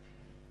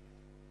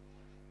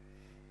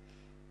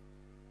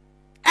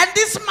 And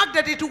this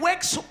magnet, it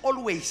works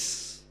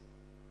always.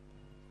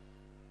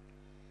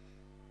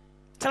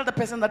 Tell the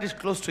person that is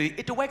close to you,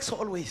 it works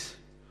always.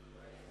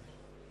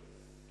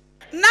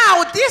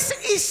 Now, this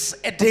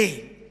is a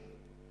day.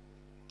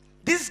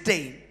 This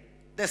day,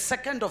 the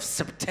 2nd of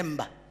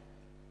September,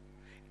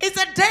 is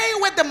a day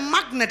where the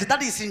magnet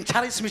that is in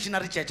Charis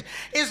Missionary Church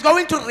is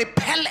going to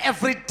repel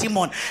every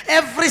demon,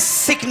 every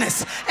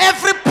sickness,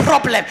 every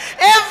problem,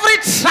 every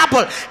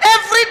trouble,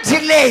 every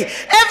delay,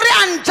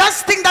 every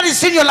unjust thing that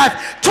is in your life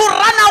to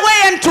run away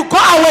and to go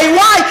away.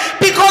 Why?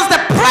 Because the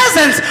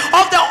presence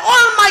of the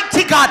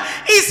Almighty God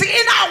is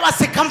in our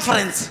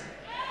circumference.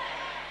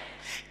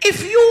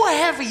 If you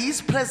have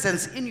His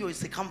presence in your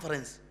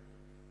circumference,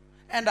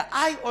 and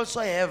I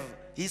also have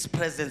His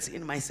presence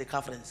in my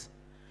circumference,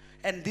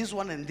 and this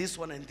one and this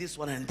one and this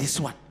one and this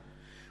one,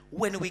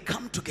 when we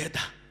come together,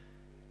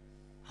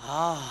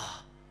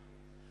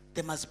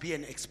 there must be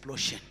an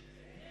explosion.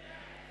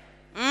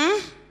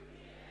 There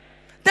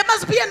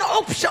must be an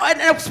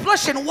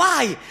explosion.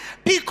 Why?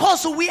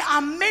 Because we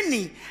are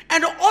many,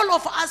 and all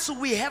of us,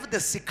 we have the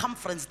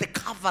circumference, the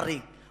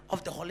covering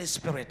of the Holy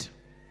Spirit.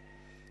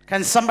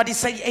 Can somebody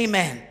say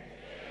amen? Amen.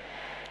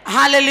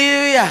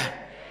 Hallelujah. Amen.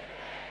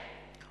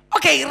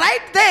 Okay,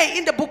 right there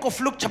in the book of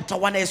Luke chapter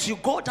 1, as you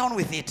go down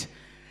with it,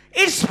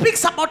 it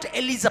speaks about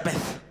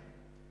Elizabeth.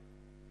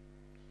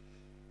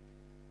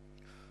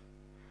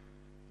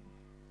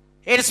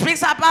 It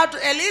speaks about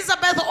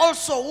Elizabeth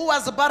also, who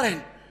was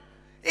barren,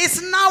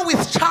 is now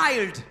with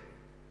child.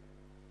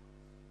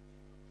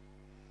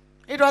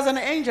 It was an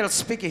angel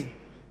speaking.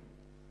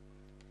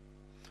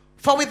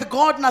 For with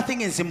God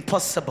nothing is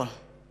impossible.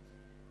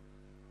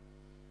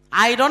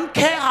 I don't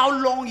care how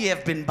long you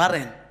have been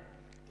barren.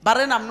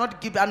 Barren, I'm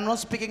not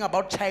speaking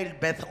about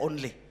childbirth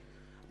only.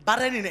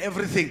 Barren in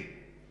everything.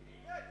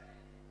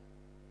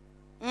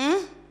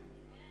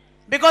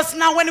 Because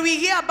now when we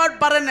hear about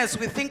barrenness,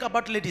 we think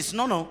about ladies.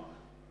 No.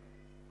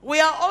 We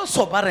are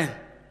also barren.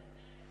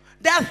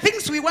 There are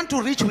things we want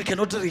to reach, we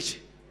cannot reach.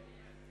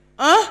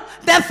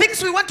 There are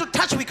things we want to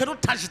touch, we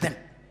cannot touch them.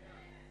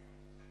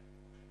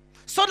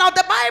 So now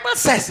the Bible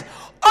says,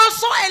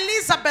 Also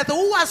Elizabeth,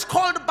 who was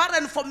called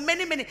barren for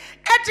many,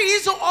 at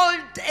his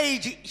old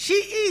age, she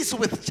is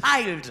with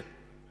child.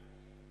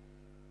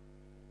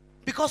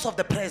 Because of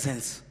the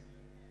presence.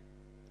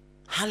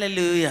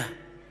 Hallelujah.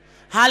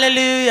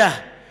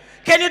 Hallelujah.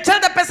 Can you tell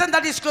the person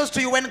that is close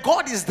to you, when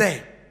God is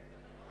there,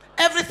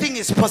 everything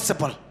is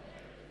possible.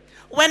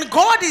 When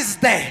God is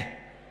there,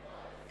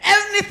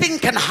 anything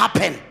can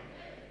happen.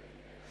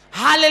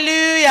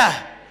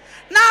 Hallelujah.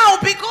 Now,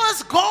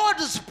 because God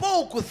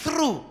spoke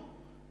through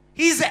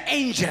his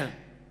angel,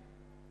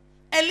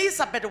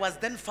 Elizabeth was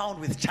then found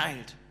with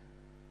child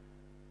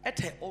at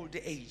her old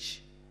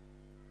age.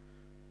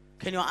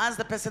 Can you ask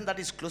the person that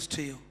is close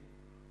to you,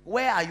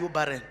 where are you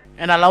barren?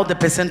 And allow the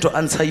person to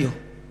answer you.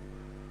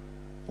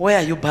 Where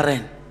are you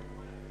barren?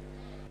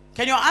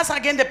 Can you ask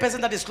again the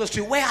person that is close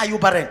to you, where are you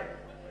barren?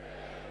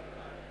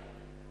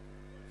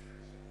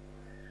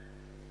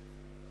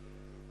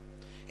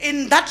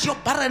 In that your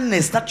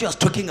barrenness that you are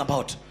talking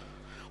about,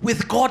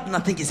 with God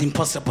nothing is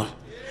impossible.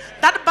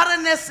 That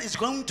barrenness is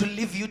going to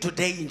leave you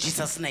today in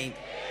Jesus' name.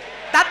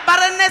 That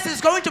barrenness is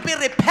going to be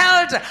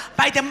repelled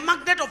by the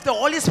magnet of the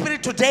Holy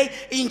Spirit today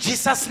in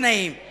Jesus'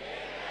 name.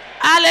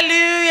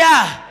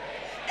 Hallelujah.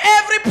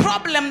 Every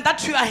problem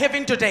that you are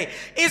having today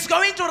is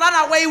going to run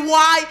away.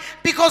 Why?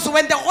 Because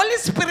when the Holy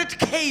Spirit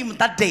came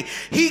that day,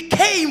 he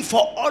came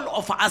for all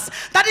of us.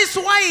 That is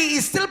why he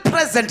is still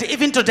present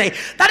even today.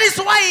 That is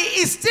why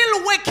he is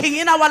still working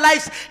in our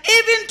lives.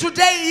 Even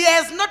today, he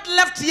has not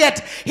left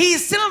yet. He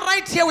is still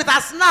right here with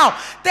us now.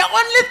 The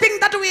only thing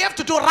that we have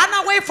to do,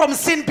 run away from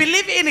sin,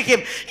 believe in him.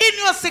 In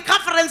your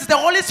circumference, the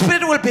Holy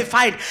Spirit will be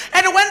found.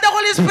 And when the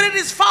Holy Spirit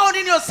is found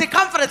in your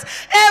circumference,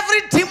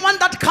 every demon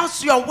that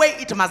comes your way,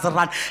 it must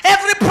run.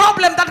 Every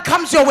problem that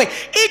comes your way,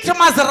 it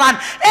must run.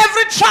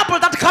 Every trouble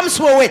that comes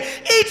your way,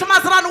 it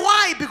must run.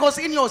 Why? Because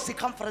in your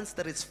circumference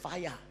there is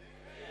fire.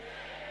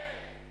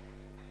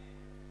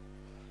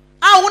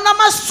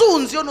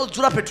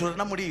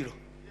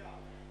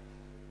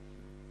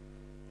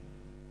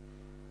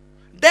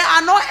 There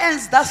are no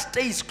ends that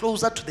stays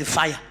closer to the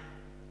fire.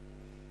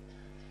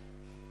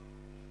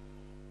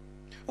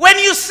 When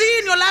you see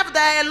in your life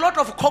there are a lot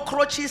of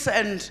cockroaches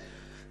and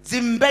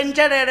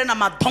zimbenjerere na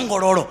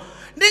madongororo,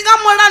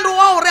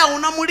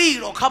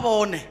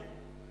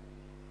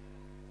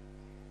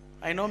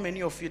 I know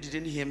many of you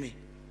didn't hear me.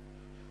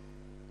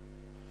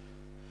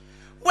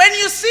 When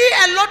you see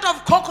a lot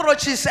of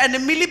cockroaches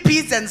and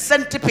millipedes and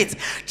centipedes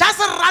just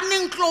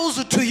running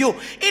close to you,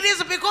 it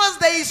is because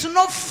there is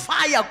no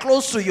fire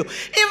close to you.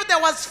 If there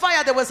was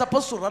fire, they were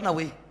supposed to run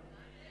away.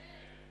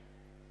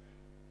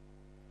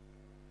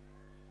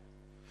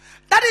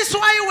 That is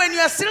why when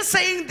you are still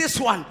saying this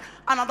one,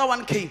 another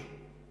one came.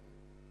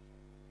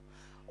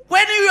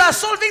 When you are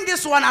solving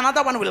this one,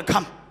 another one will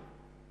come.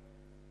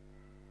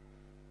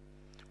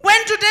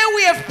 When today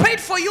we have prayed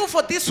for you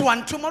for this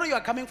one, tomorrow you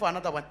are coming for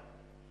another one.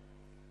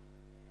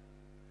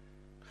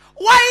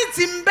 Why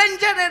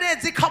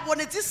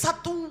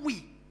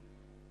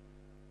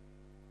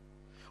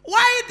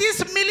Why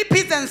these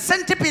millipedes and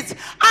centipedes are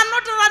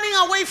not running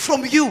away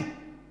from you?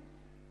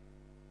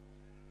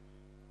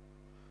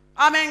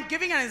 I'm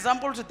giving an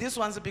example to these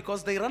ones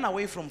because they run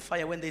away from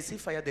fire. When they see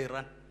fire, they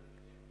run.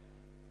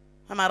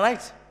 Am I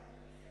right?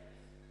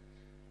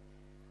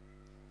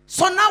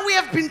 So now we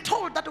have been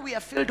told that we are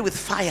filled with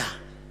fire,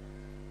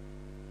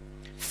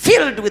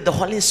 filled with the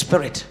Holy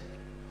Spirit.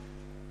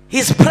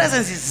 His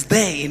presence is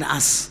there in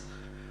us.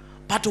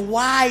 But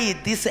why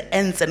these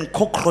ants and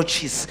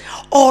cockroaches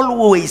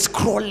always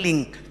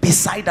crawling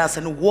beside us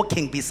and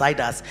walking beside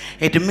us?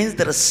 It means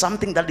there is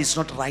something that is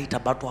not right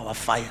about our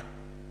fire.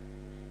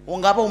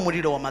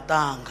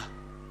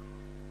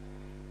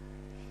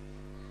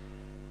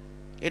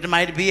 It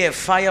might be a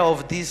fire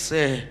of this,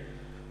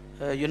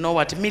 you know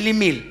what,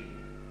 milli-mill.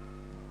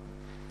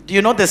 Do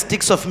you know the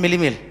sticks of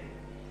milli-mill?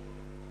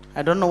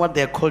 I don't know what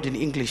they are called in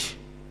English.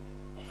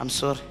 I'm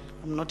sorry,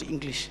 I'm not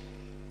English.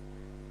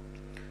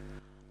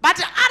 But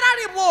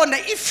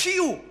if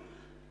you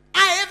are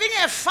having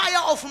a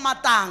fire of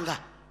matanga,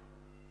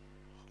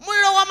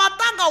 mulilo wa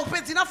matanga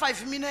upezina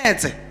 5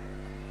 minutes.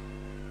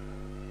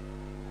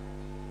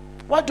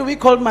 What do we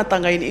call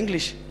matanga in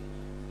English?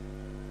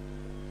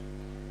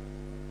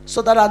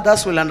 So that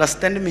others will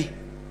understand me.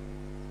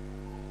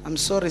 I'm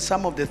sorry,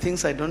 some of the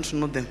things I don't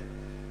know them.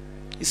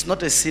 It's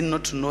not a sin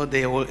not to know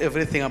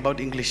everything about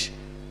English.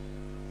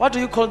 What do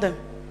you call them?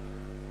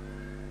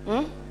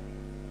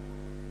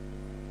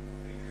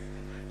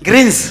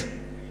 Greens.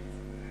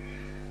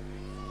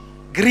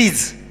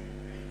 Greens.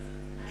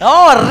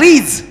 Oh,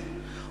 reeds.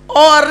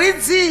 Oh,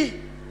 reeds.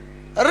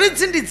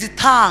 Reeds in the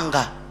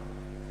zitanga.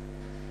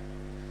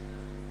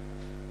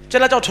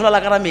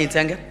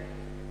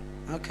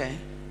 Okay.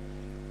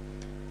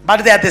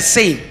 But they are the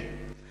same.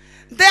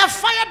 Their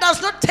fire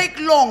does not take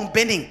long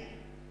burning.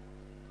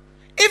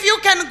 If you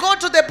can go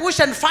to the bush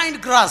and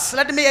find grass,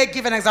 let me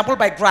give an example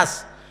by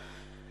grass.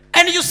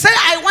 And you say,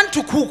 I want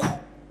to cook.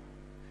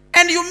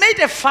 And you made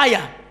a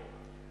fire.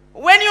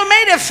 When you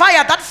made a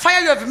fire, that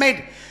fire you have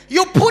made,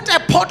 you put a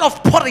pot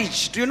of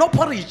porridge. Do you know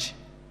porridge?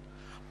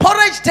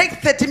 Porridge takes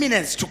 30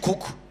 minutes to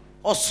cook,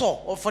 or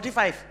so, or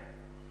 45,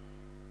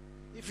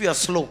 if you are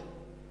slow.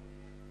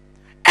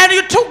 And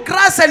you took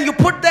grass and you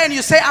put there and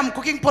you say, I'm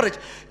cooking porridge.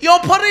 Your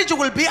porridge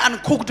will be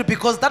uncooked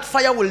because that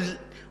fire will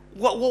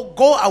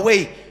go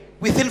away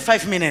within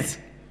 5 minutes.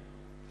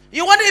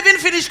 You won't even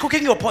finish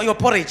cooking your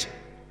porridge.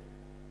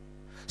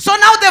 So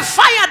now the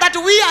fire that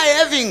we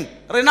are having,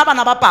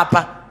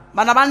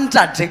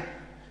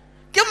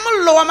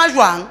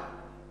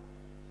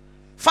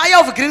 fire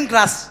of green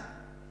grass,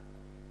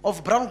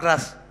 of brown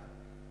grass,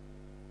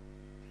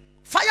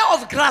 fire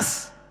of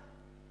grass,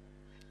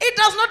 it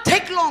does not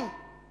take long.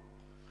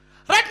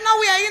 Right now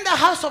we are in the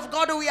house of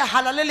God, we are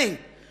hallelujah,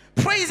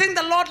 praising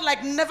the Lord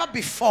like never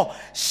before,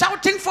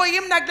 shouting for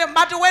him like the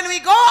matter. When we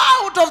go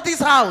out of this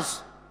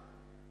house,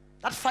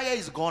 that fire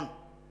is gone.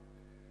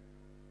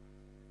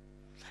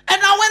 And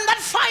now when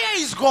that fire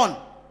is gone,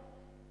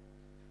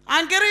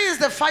 Angeri is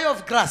the fire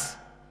of grass.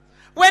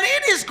 When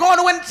it is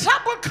gone, when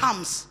trouble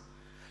comes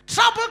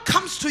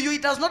to you,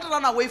 it does not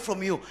run away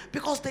from you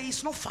because there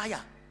is no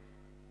fire.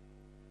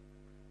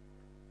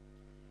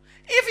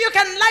 If you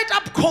can light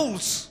up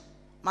coals,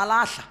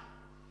 Malasha,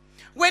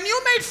 when you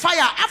made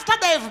fire, after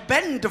they have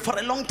burned for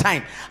a long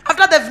time,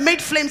 after they've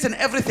made flames and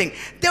everything,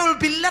 they will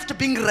be left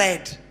being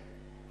red.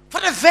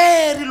 For a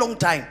very long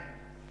time,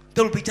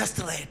 they will be just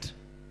red.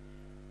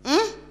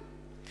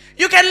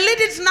 You can lit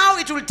it now,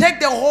 it will take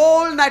the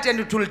whole night and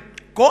it will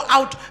go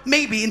out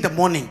maybe in the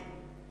morning.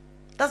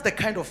 That's the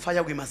kind of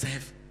fire we must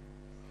have.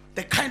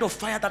 The kind of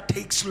fire that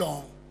takes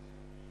long,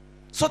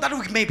 so that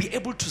we may be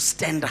able to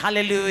stand.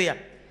 Hallelujah.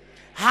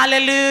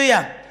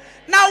 Hallelujah.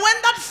 Now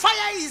when that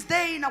fire is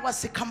there in our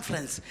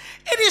circumference,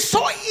 it is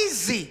so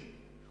easy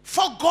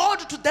for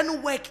God to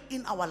then work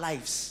in our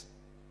lives.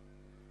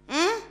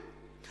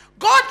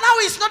 God now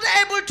is not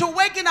able to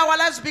work in our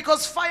lives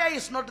because fire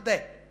is not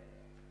there.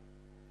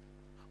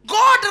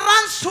 God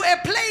runs to a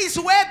place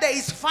where there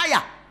is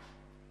fire.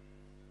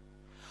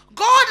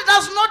 God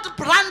does not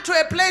run to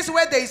a place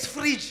where there is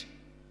fridge,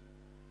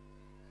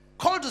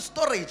 cold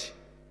storage.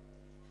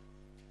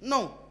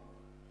 No.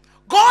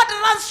 God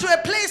runs to a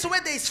place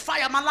where there is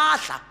fire,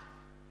 malasha,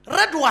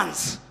 red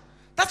ones.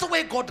 That's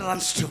where God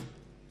runs to.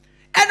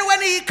 And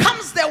when he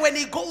comes there, when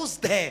he goes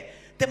there,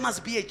 there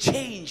must be a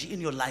change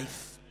in your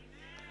life.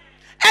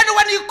 And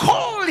when you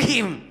call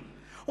him,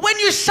 when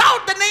you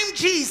shout the name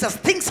Jesus,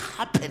 things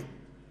happen.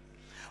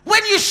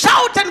 When you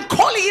shout and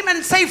call him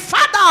and say,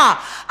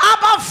 Father,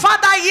 Abba,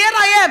 Father, here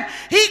I am,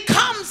 he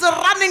comes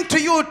running to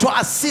you to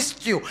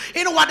assist you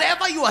in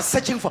whatever you are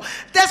searching for.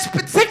 The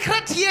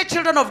secret here,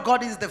 children of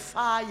God, is the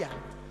fire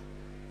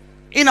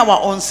in our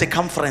own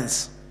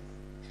circumference.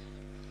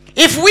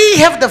 If we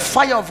have the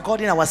fire of God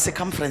in our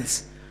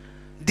circumference,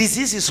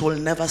 diseases will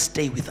never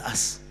stay with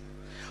us.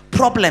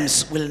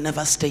 Problems will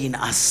never stay in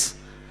us.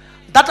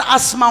 That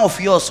asthma of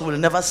yours will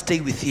never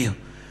stay with you.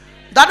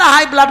 That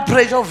high blood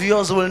pressure of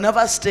yours will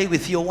never stay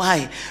with you.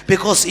 Why?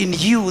 Because in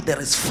you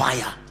there is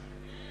fire.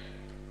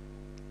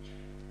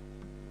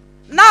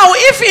 Now,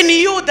 if in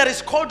you there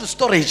is cold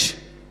storage,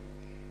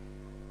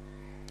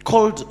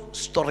 cold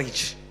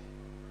storage,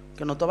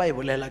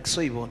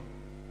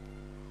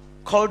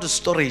 cold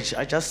storage,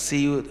 I just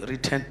see you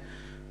written,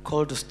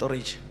 cold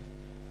storage.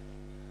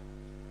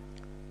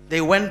 They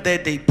went there,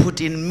 they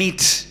put in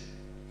meat,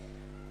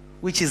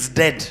 which is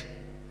dead.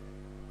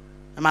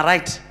 Am I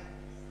right?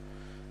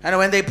 And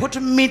when they put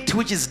meat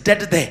which is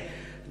dead there,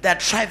 they're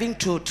trying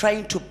to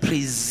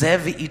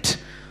preserve it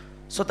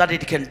so that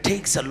it can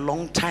take a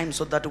long time,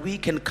 so that we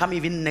can come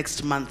even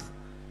next month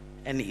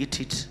and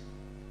eat it.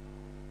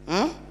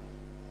 Am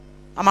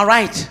I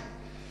right?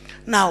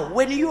 Now,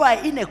 when you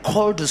are in a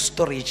cold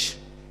storage,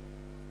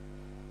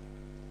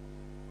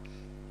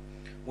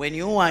 when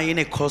you are in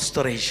a cold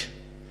storage,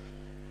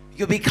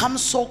 you become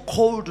so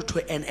cold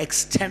to an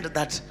extent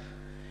that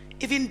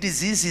even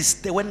diseases,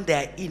 when they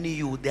are in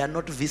you, they are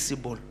not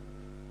visible.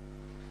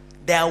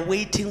 They are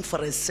waiting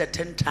for a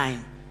certain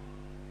time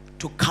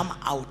to come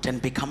out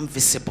and become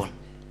visible.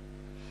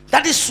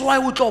 That is why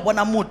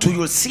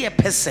you'll see a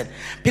person,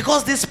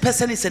 because this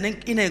person is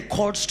in a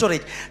cold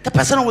storage. The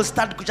person will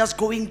start just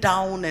going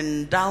down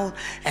and down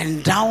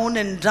and down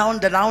and down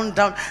and down,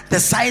 down. The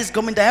size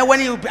coming down.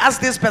 When you ask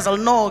this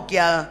person, no,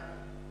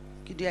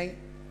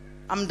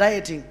 I'm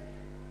dieting.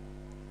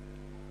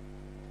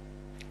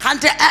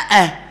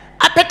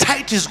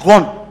 Appetite is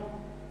gone.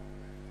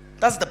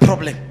 That's the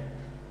problem.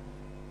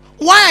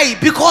 Why?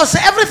 Because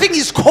everything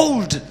is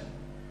cold.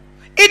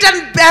 It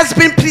has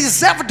been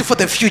preserved for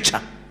the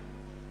future.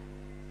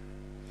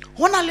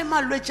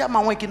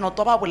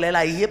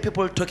 I hear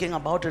people talking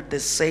about it. They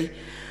say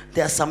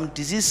there are some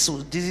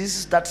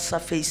diseases that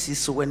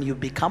surfaces when you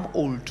become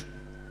old.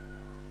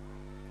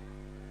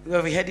 You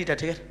ever heard it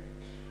at here?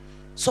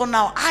 So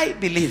now I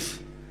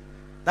believe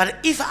that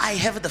if I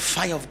have the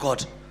fire of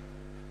God,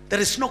 there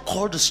is no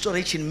cold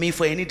storage in me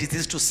for any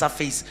disease to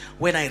surface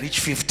when I reach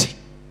 50,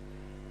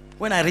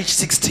 when I reach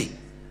 60.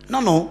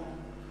 No.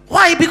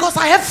 Why? Because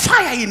I have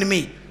fire in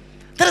me.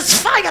 There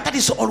is fire that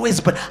is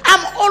always burning.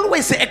 I'm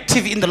always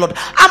active in the Lord.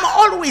 I'm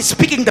always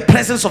speaking the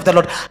presence of the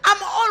Lord.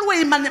 I'm always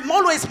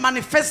always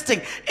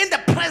manifesting in the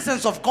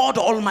presence of God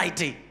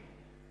Almighty.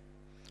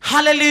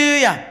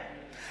 Hallelujah.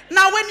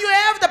 Now when you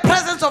have the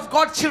presence of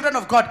God, children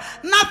of God,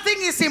 nothing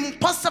is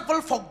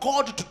impossible for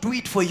God to do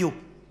it for you.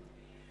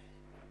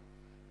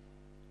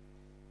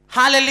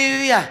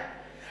 Hallelujah.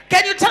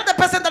 Can you tell the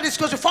person that is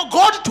close to you, for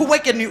God to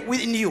work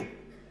within you,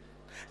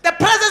 the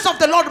presence of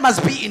the Lord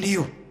must be in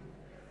you.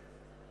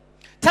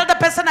 Tell the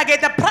person again,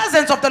 the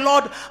presence of the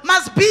Lord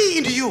must be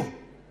in you,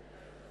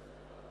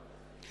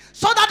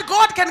 so that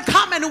God can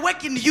come and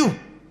work in you.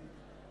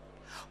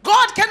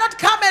 God cannot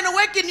come and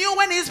work in you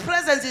when His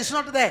presence is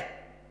not there.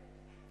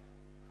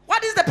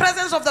 What is the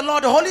presence of the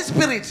Lord? The Holy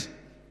Spirit.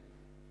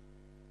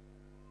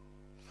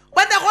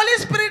 When the Holy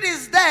Spirit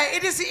is there,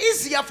 it is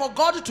easier for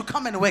God to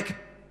come and work.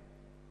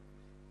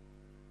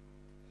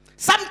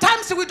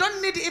 Sometimes we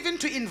don't need even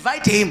to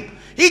invite Him.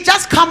 He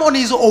just comes on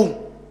His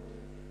own.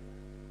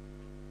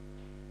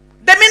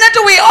 The minute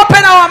we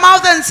open our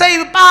mouth and say,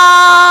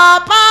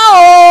 Papa,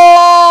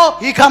 oh,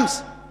 He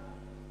comes.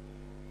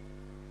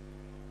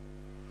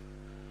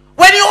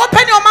 When you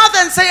open your mouth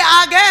and say,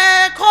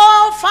 Age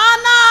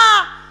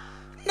kofana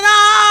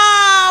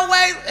na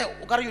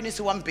where you need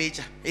to one page,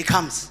 He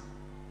comes.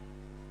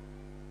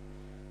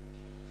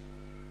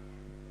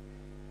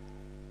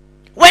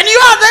 When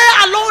you are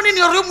there alone in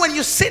your room, when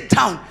you sit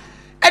down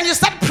and you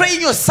start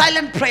praying your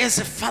silent prayers,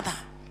 Father,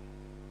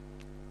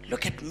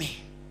 look at me.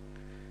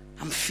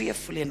 I'm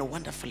fearfully and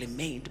wonderfully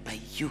made by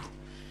you.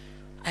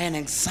 I am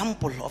an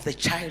example of the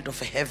child of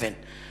heaven.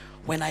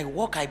 When I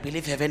walk, I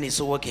believe heaven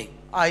is working.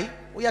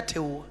 We are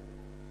two.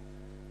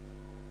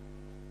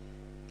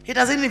 He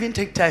doesn't even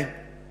take time.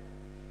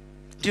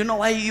 Do you know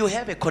why? You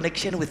have a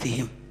connection with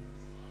Him.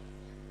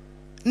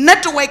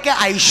 Network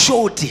I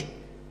showed.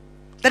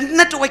 The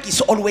network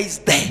is always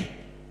there.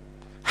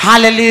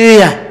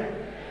 Hallelujah.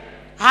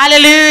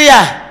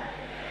 Hallelujah.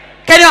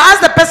 Can you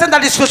ask the person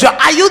that is close to you,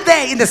 are you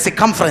there in the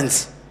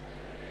circumference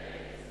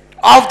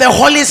of the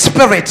Holy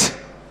Spirit?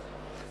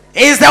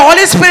 Is the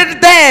Holy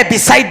Spirit there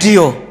beside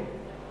you?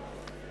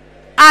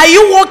 Are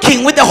you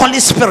walking with the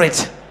Holy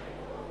Spirit?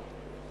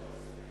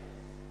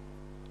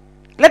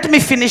 Let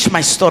me finish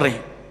my story.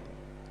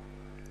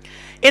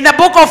 In the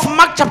book of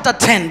Mark chapter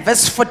 10,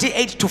 verse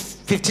 48 to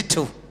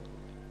 52.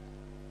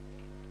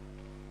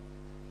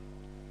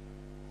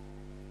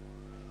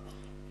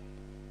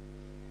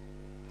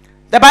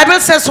 The Bible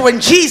says when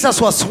Jesus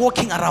was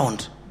walking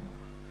around,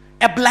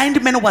 a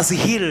blind man was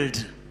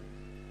healed.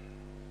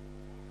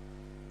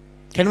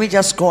 Can we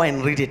just go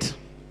and read it?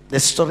 The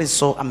story is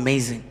so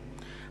amazing.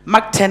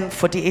 Mark 10,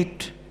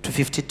 48 to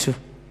 52.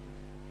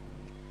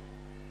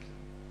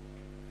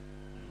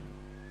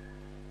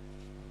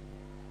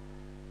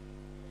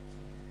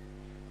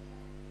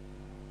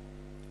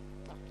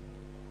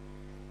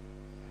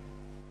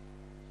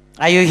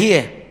 Are you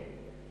here?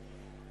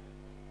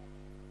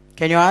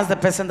 Can you ask the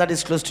person that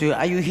is close to you,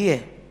 are you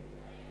here?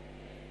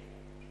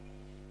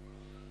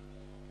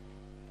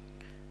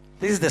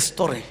 This is the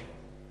story.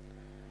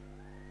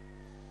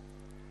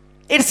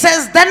 It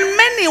says, then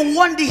many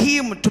warned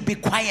him to be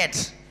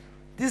quiet.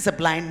 This is a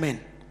blind man.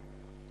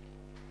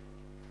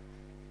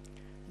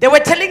 They were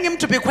telling him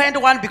to be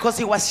quiet, one, because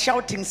he was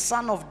shouting,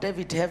 Son of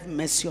David, have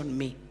mercy on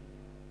me.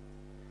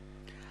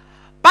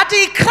 But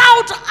he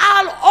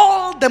cried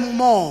all the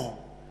more.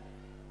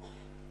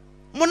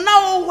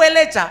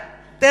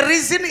 The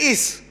reason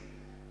is,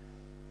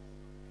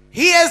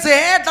 he has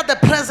heard that the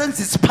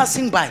presence is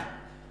passing by.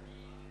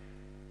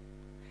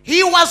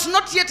 He was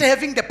not yet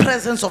having the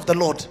presence of the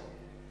Lord,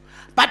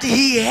 but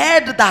he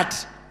heard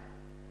that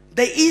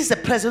there is a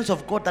presence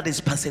of God that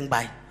is passing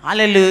by.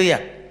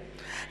 Hallelujah.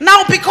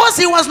 Now, because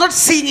he was not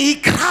seeing, he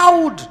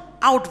cried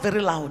out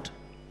very loud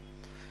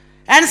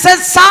and said,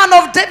 Son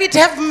of David,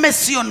 have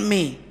mercy on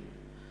me.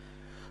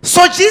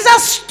 So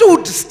Jesus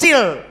stood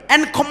still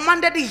and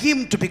commanded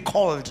him to be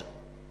called.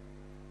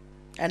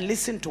 And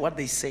listen to what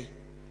they say.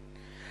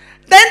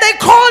 Then they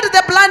called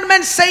the blind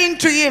man, saying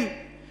to him,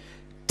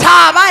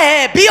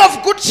 Taba, be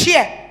of good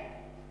cheer.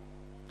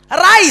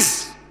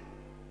 Arise.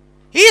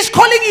 He is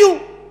calling you.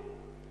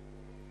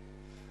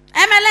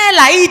 And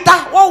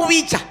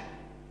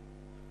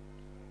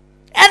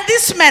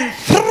this man,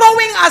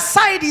 throwing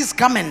aside his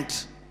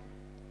garment,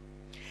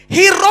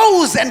 he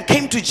rose and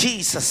came to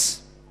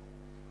Jesus.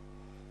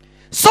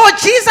 So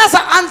Jesus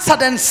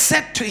answered and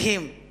said to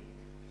him,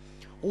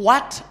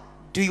 what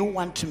do you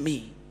want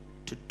me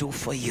to do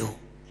for you?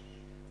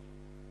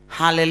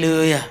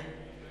 Hallelujah.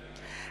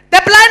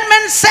 The blind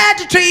man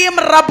said to him,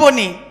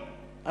 Rabboni,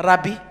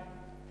 Rabbi,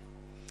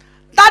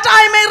 that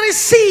I may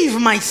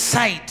receive my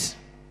sight.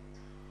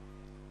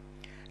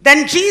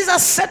 Then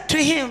Jesus said to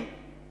him,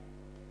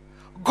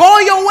 go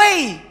your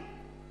way.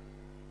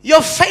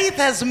 Your faith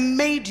has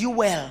made you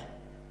well.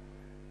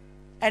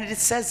 And it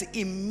says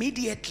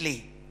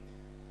immediately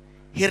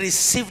he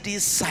received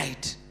his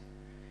sight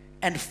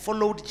and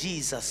followed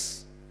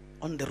Jesus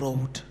on the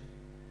road.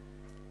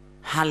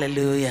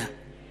 Hallelujah.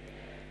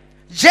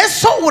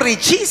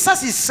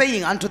 Jesus is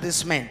saying unto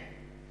this man,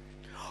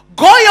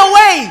 go your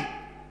way,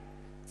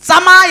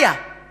 Samaya.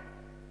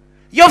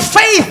 Your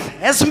faith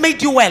has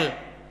made you well.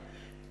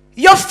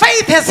 Your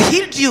faith has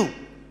healed you.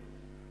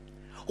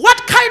 What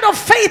kind of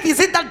faith is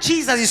it that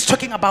Jesus is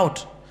talking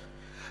about?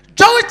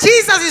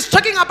 Jesus is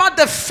talking about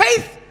the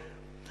faith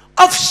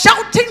of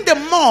shouting the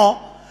more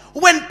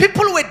when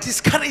people were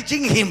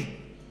discouraging him.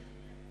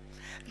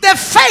 The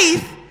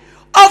faith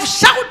of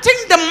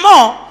shouting the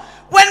more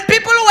when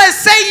people were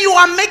saying you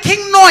are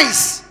making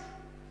noise.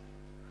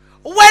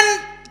 When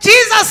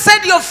Jesus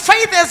said your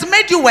faith has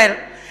made you well,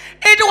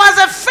 it was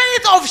a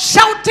faith of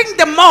shouting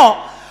the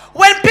more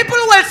when people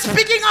were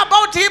speaking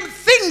about him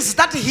things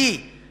that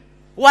he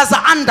was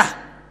under.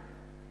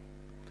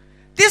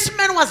 This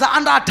man was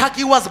under attack.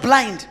 He was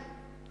blind.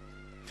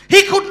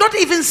 He could not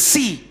even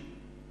see.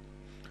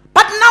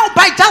 But now,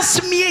 by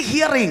just mere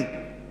hearing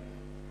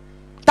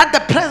that the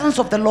presence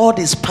of the Lord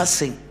is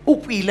passing,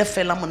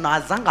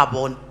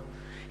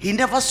 he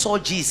never saw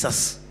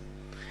Jesus.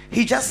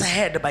 He just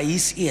heard by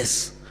his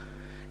ears.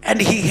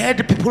 And he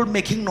heard people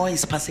making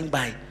noise passing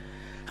by.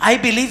 I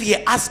believe he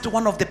asked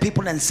one of the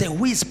people and said,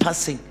 who is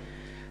passing?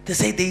 They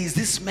say, there is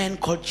this man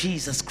called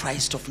Jesus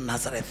Christ of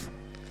Nazareth.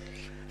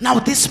 Now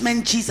this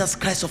man, Jesus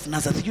Christ of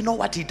Nazareth, you know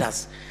what he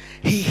does?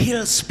 He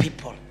heals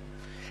people.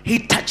 He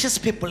touches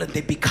people and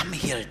they become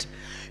healed.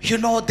 You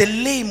know, the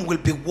lame will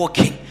be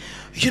walking.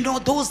 You know,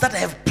 those that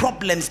have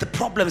problems, the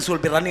problems will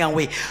be running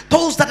away.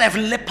 Those that have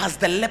lepers,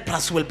 the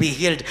lepers will be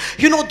healed.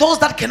 You know, those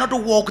that cannot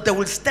walk, they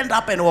will stand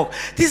up and walk.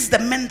 This is the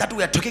man that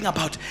we are talking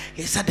about.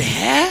 He said,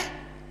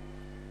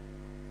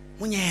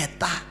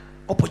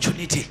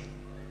 opportunity.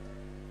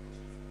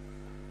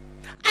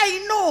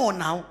 I know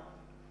now,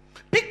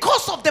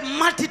 because of the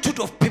multitude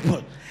of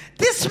people,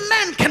 this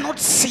man cannot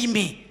see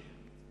me.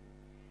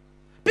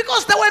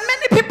 Because there were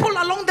many people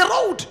along the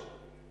road.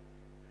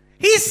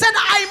 He said,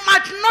 I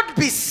might not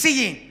be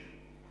seeing.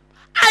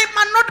 I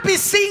might not be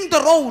seeing the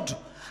road.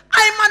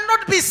 I might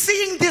not be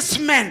seeing this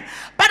man.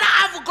 But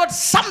I've got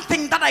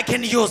something that I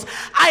can use.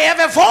 I have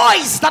a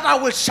voice that I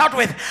will shout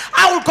with.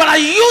 I'm going to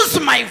use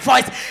my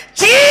voice.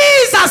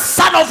 Jesus,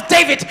 Son of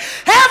David,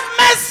 have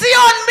mercy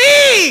on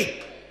me.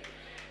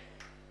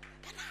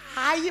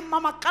 Hi,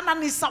 Mama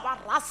Makananisa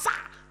warasa.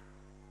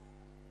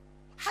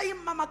 Hi,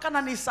 Mama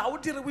Makananisa.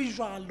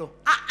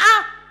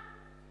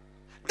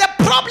 The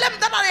problem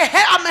that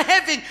I'm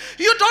having,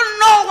 you don't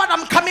know what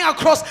I'm coming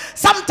across.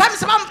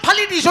 Sometimes I'm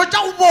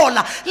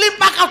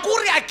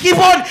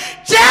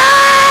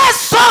Jesus,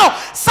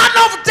 Son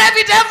of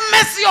David, have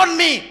mercy on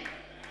me.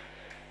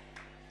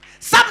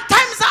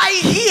 Sometimes I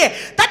hear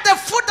that the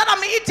food that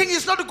I'm eating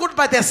is not good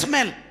by the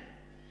smell.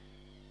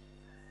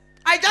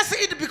 I just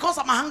eat because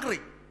I'm hungry.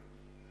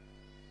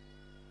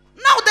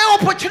 Now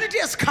the opportunity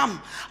has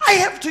come. I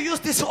have to use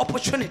this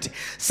opportunity.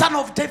 Son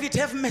of David,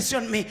 have mercy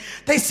on me.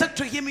 They said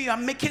to him, you are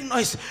making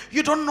noise.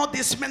 You don't know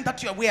this man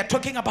that we are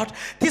talking about.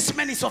 This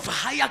man is of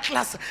higher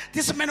class.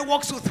 This man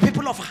walks with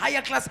people of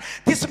higher class.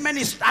 This man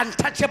is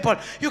untouchable.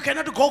 You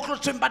cannot go close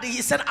to him. But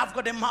he said, I've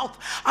got a mouth.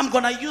 I'm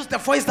going to use the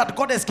voice that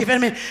God has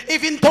given me.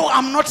 Even though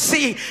I'm not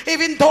seeing.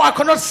 Even though I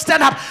cannot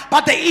stand up.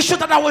 But the issue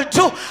that I will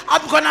do,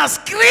 I'm going to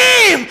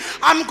scream.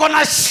 I'm going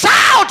to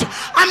shout.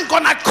 I'm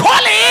going to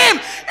call him.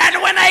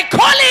 And when I call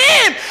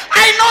him,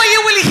 I know he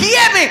will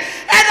hear me.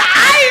 And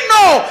I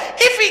know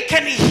if he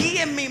can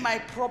hear me, my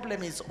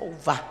problem is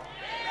over.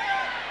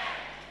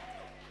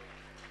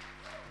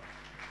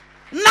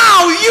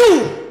 Now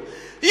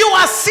you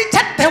are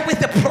seated there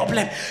with a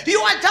problem. You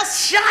are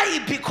just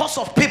shy because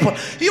of people.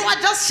 You are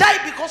just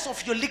shy because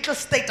of your little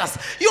status.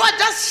 You are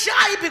just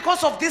shy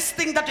because of this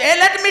thing that, hey,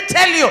 let me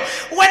tell you,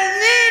 when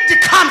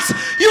need comes,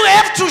 you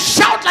have to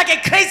shout like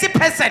a crazy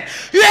person.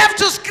 You have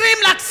to scream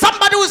like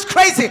somebody who is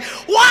crazy.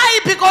 Why?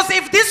 Because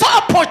if this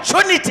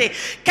opportunity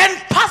can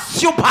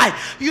pass you by,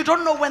 you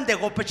don't know when the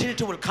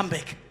opportunity will come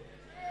back.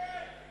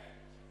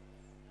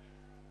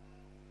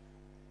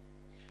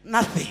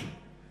 Nothing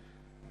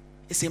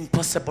is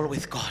impossible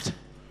with God.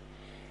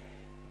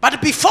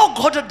 But before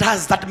God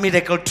does that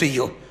miracle to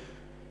you,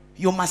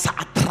 you must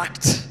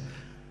attract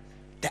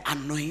the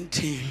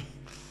anointing.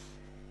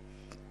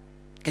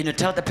 Can you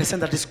tell the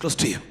person that is close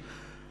to you?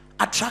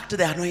 Attract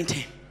the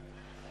anointing.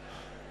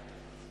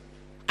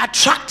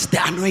 Attract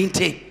the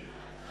anointing.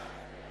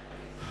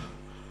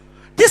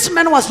 This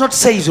man was not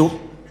saved.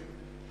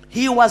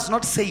 He was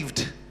not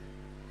saved.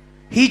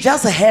 He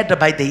just heard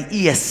by the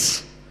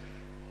ears.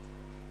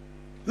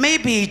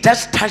 Maybe he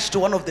just touched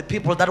one of the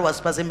people that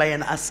was passing by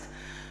and asked,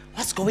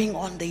 what's going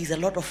on? There is a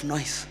lot of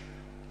noise.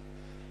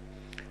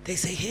 They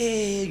say,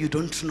 hey, you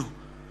don't know.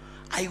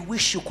 I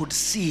wish you could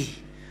see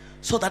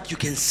so that you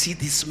can see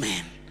this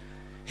man.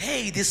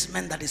 Hey, this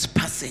man that is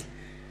passing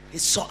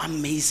is so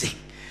amazing.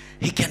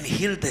 He can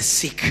heal the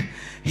sick.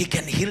 He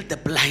can heal the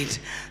blind.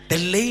 The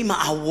lame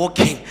are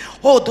walking.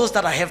 Oh, those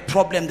that have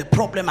problem, the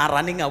problem are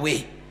running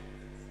away.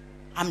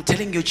 I'm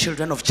telling you,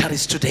 children of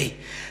Charis, today,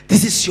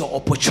 this is your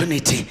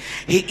opportunity.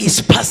 He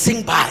is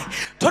passing by.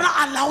 Don't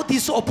allow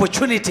this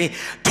opportunity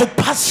to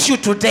pass you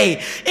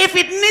today. If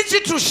it needs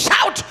you to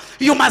shout,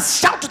 you must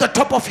shout to the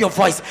top of your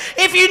voice.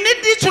 If you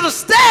need you to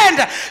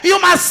stand,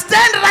 you must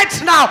stand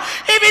right now.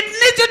 If it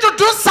needs you to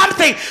do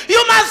something,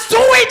 you must do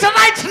it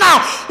right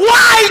now.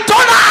 Why?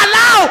 Don't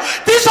allow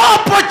this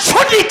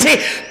opportunity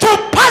to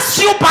pass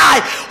you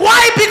by.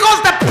 Why?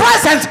 Because the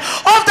presence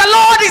of the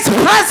Lord is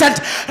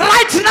present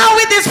right now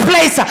in this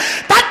place.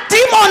 That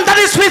demon that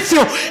is with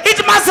you,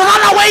 it must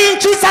run away in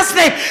Jesus'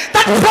 name.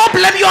 That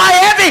problem you are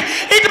having,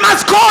 it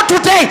must go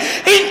today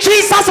in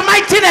Jesus'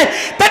 mighty name.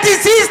 The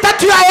disease that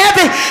you are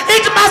having,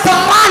 it must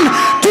run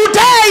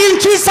today in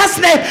Jesus'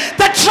 name.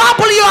 The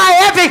trouble you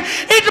are having,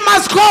 it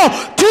must go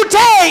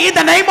today in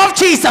the name of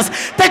Jesus.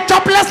 The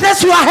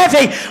joblessness you are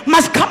having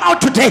must come out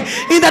today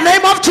in the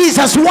name of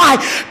Jesus. Why?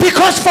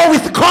 Because for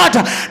with God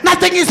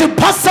nothing is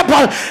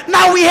impossible.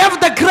 Now we have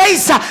the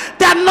grace,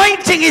 the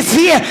anointing is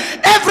here,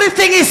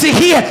 everything is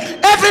here,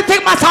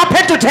 everything must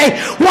happen today.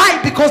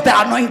 Why? Because the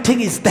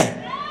anointing is there.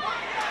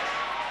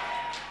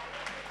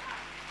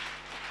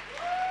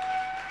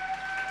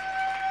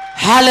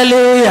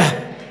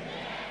 Hallelujah.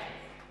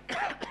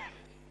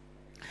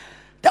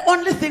 The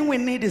only thing we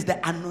need is the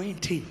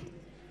anointing.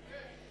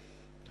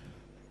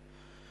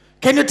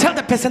 Can you tell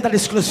the person that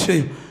is close to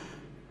you?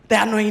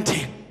 The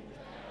anointing.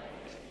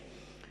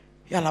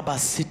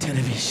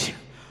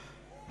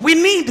 We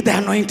need the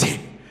anointing.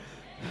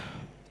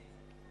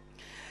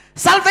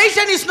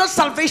 Salvation is not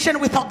salvation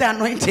without the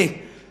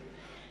anointing.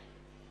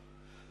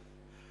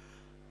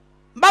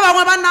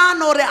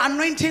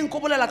 Anointing,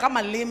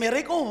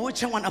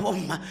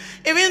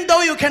 even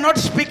though you cannot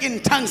speak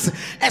in tongues,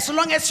 as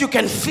long as you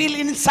can feel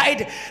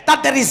inside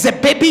that there is a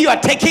baby you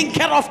are taking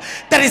care of,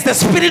 there is the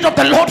Spirit of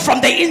the Lord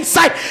from the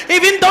inside.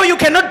 Even though you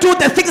cannot do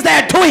the things they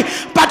are doing,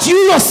 but you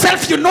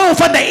yourself, you know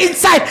from the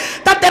inside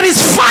that there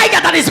is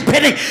fire that is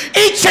burning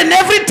each and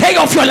every day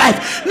of your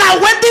life. Now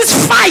when this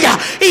fire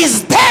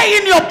is there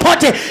in your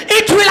body,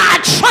 it will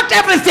attract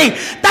everything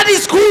that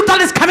is good, that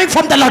is coming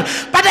from the Lord.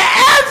 But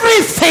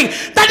everything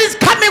that is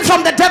coming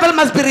from the devil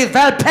must be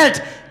repelled.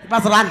 It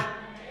must run.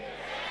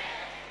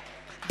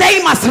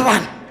 They must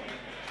run.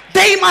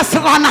 They must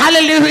run.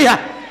 Hallelujah.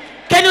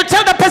 Can you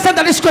tell the person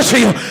that is close to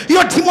you,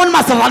 your demon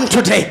must run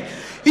today.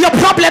 Your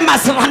problem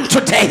must run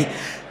today.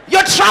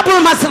 Your trouble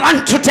must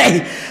run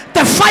today.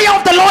 The fire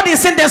of the Lord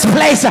is in this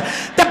place.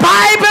 The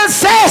Bible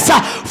says,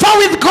 for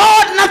with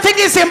God nothing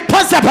is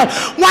impossible.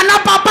 When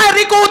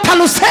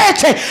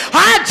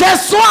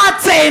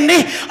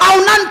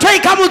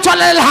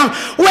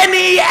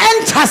he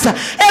enters,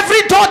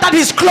 every door that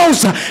is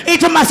closed,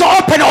 it must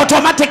open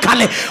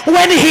automatically.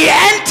 When he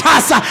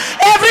enters,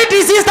 every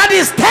disease that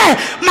is there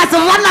must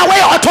run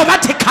away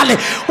automatically.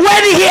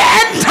 When he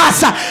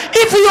enters,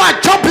 if you are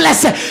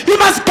jobless, you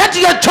must get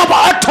your job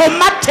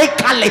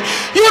automatically.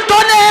 You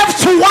don't have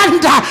to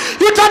wonder.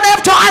 You don't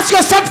have to ask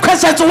yourself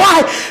questions.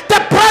 Why?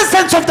 The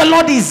presence of the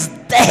Lord is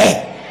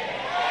there.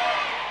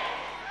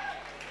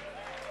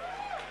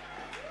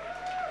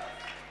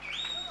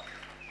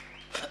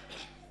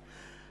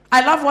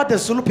 I love what the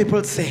Zulu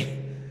people say.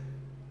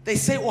 They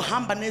say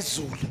Ohamba ne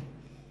Zulu.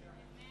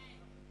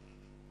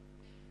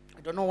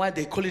 I don't know why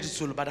they call it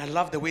Zulu, but I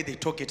love the way they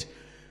talk it.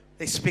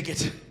 They speak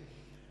it.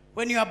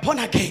 When you are born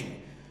again,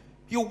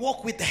 you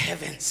walk with the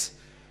heavens.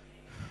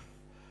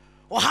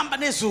 Ohamba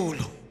ne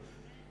Zulu.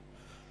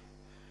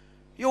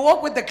 You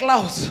walk with the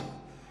clouds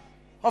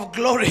of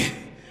glory.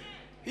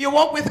 You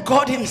walk with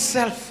God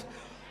himself.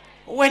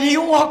 When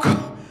you walk,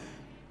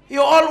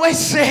 you always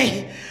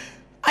say,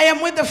 I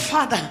am with the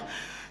Father.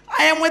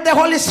 I am with the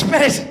Holy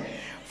Spirit.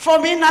 For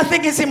me,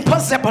 nothing is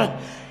impossible.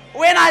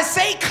 When I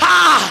say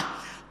car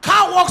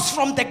walks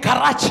from the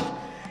garage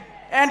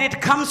and it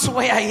comes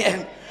where I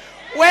am.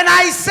 When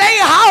I say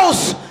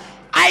house,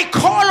 I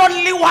call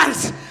only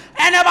once.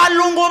 And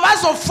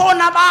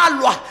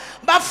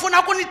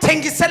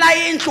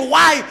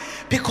why?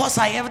 Because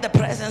I have the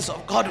presence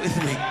of God with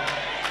me.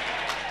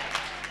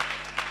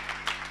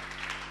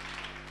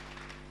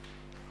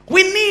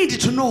 We need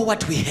to know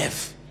what we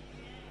have.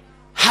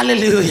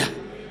 Hallelujah.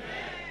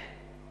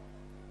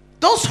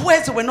 Those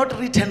words were not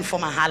written for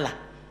Mahala.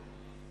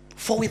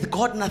 For with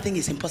God nothing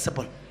is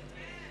impossible.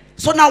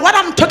 So now what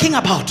I'm talking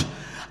about,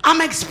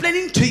 I'm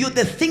explaining to you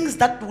the things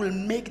that will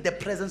make the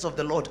presence of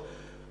the Lord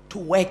to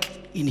work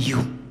in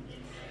you.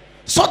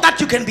 So that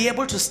you can be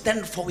able to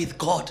stand for with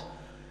God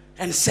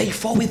and say,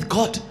 for with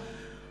God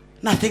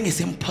nothing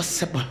is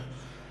impossible.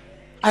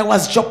 I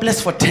was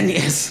jobless for 10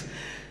 years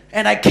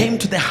and I came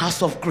to the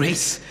house of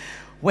grace.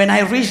 When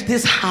I reached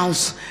this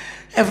house,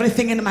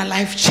 everything in my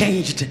life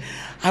changed.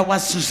 I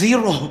was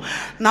zero.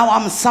 Now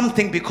I'm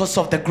something because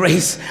of the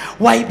grace.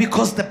 Why?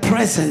 Because the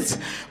presence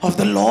of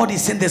the Lord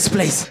is in this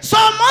place. So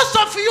most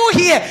of you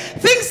here,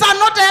 things are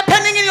not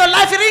happening in your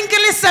life.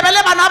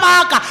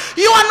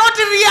 You are not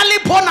really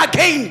born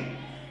again.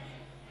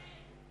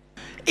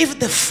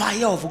 If the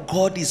fire of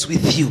God is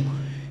with you,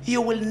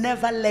 you will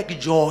never lack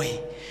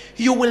joy.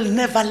 you will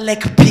never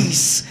lack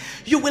peace.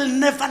 You will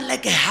never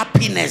lack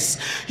happiness.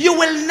 You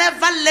will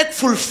never lack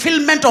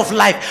fulfillment of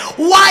life.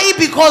 Why?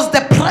 Because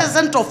the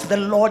presence of the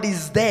Lord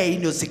is there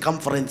in your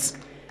circumference.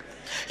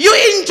 You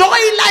enjoy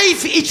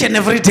life each and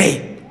every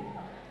day.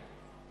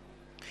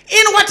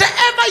 In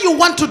whatever you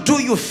want to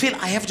do, you feel,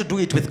 I have to do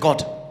it with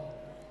God.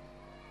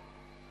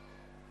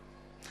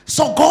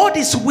 So God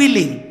is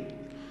willing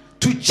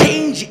to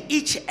change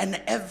each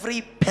and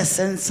every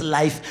person's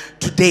life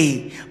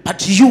today,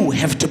 but you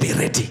have to be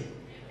ready.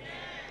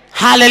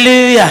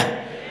 Hallelujah.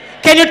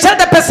 Can you tell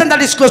the person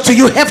that is close to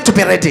you, you have to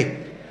be ready?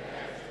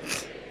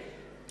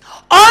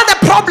 All the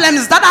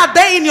problems that are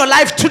there in your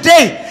life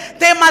today,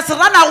 they must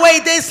run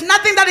away. There is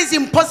nothing that is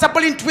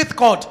impossible with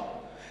God.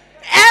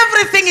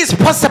 Everything is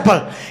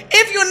possible.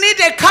 If you need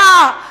a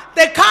car,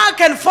 the car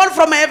can fall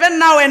from heaven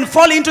now and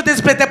fall into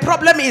this place. The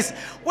problem is,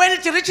 when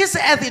it reaches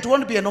earth, it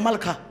won't be a normal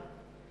car.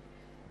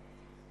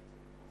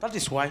 That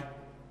is why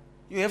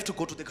you have to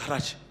go to the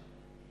garage.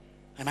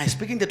 Am I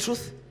speaking the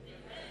truth?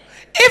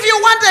 If you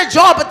want a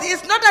job,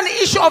 it's not an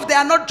issue of there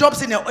are not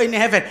jobs in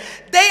heaven.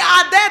 They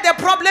are there. The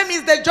problem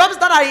is the jobs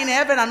that are in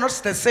heaven are not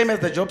the same as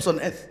the jobs on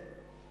earth.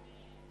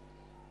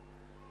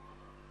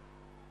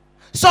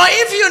 So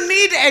if you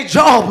need a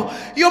job,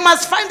 you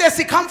must find the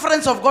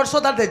circumference of God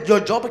so that your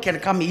job can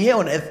come here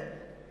on earth.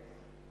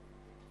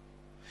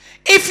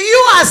 If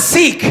you are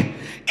sick,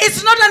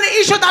 it's not an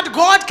issue that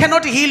God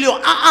cannot heal you.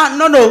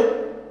 No.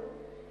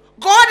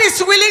 God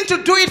is willing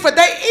to do it, for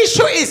the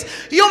issue is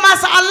you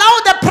must allow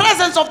the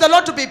presence of the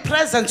Lord to be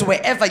present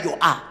wherever you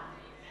are,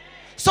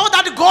 so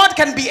that God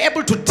can be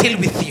able to deal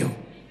with you.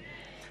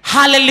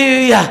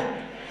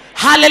 Hallelujah.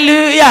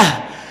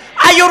 Hallelujah.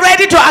 Are you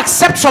ready to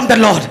accept from the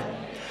Lord?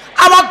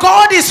 Our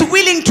God is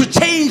willing to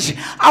change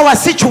our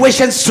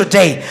situations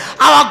today.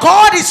 Our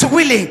God is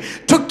willing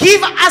to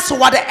give us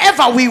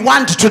whatever we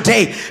want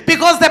today,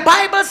 because the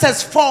Bible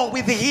says, for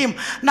with him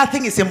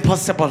nothing is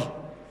impossible.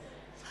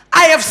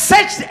 I have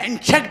searched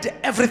and checked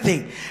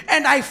everything,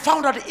 and I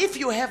found out if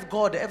you have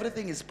God,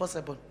 everything is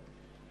possible.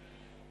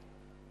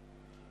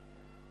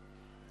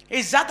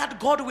 Is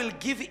that God will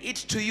give it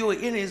to you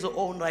in his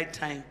own right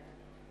time.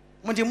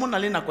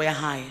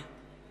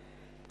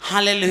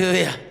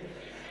 Hallelujah.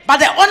 But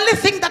the only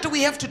thing that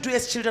we have to do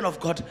as children of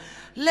God,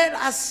 let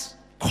us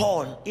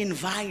call,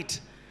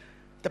 invite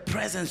the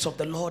presence of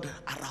the Lord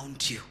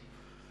around you.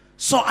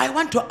 So I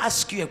want to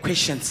ask you a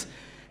question.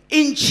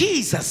 In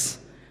Jesus,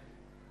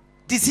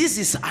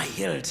 diseases are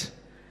healed,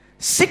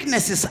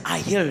 sicknesses are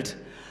healed,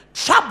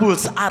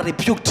 troubles are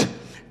rebuked,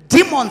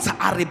 demons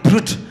are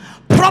rebuked,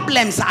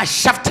 problems are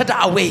shafted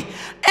away,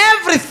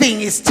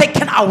 everything is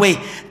taken away.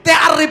 They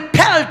are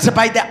repelled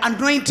by the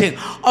anointing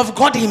of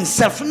God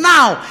himself.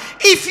 Now,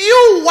 if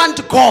you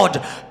want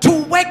God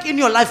to work in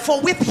your life,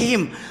 for with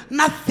him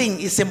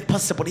nothing is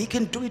impossible. He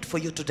can do it for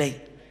you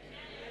today.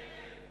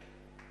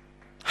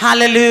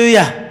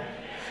 Hallelujah.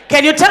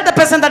 Can you tell the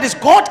person that is,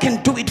 God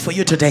can do it for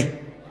you today?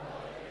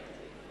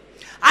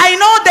 I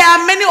know there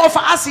are many of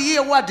us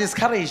here who are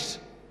discouraged.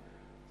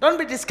 Don't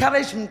be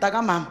discouraged,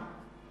 mtakamam.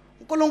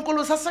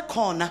 Nkulunkulu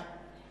sasekhona.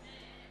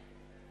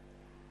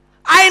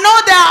 I know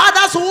there are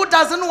others who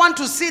doesn't want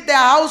to see the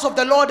house of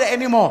the Lord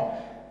anymore.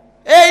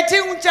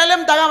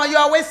 You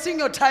are wasting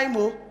your time.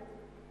 In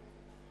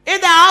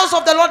the house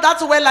of the Lord,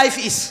 that's where life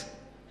is.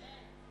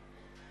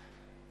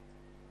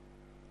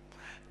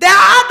 There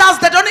are others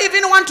that don't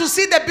even want to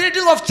see the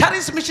building of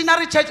Charis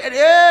Missionary Church. And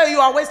you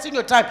are wasting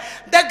your time.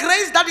 The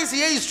grace that is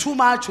here is too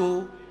much.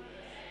 You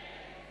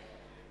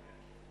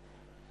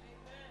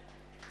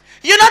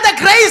know, the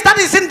grace that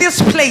is in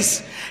this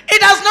place, it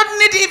does not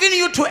need even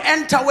you to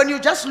enter. When you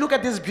just look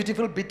at this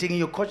beautiful building,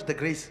 you catch the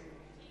grace.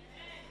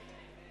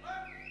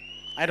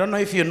 I don't know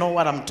if you know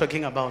what I'm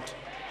talking about.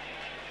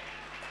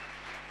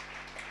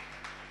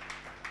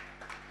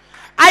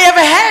 I have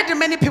heard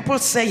many people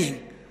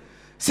saying,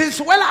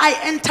 since when I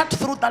entered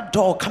through that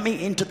door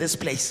coming into this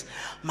place,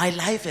 my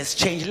life has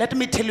changed. Let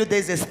me tell you,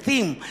 there's a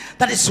theme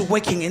that is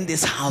working in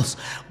this house.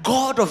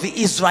 God of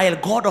Israel,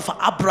 God of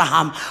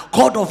Abraham,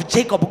 God of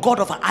Jacob, God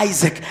of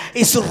Isaac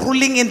is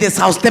ruling in this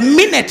house. The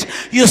minute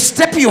you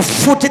step your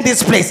foot in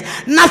this place,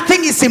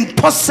 nothing is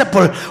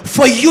impossible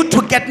for you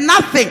to get.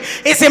 Nothing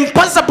is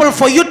impossible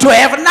for you to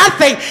have.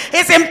 Nothing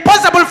is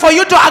impossible for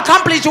you to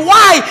accomplish.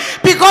 Why?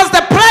 Because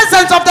the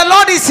presence of the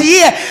Lord is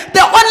here.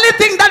 The only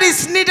thing that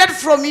is needed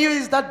from you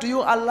is that, do you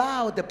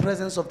allow the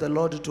presence of the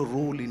Lord to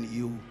rule in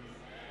you?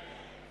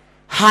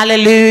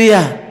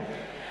 Hallelujah.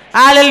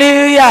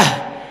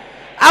 Hallelujah.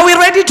 Are we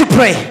ready to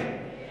pray?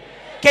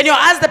 Can you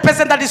ask the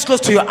person that is close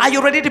to you, are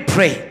you ready to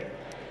pray?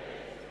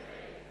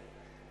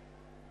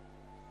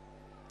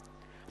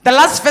 The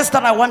last verse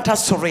that I want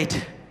us to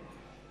read,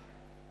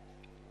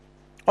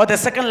 or the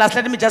second last,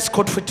 let me just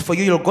quote it for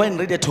you. You'll go and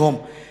read it home.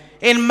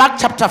 In Mark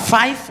chapter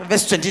 5,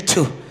 verse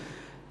 22.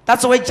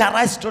 That's where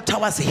Jairus' daughter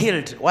was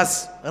healed,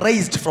 was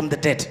raised from the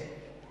dead.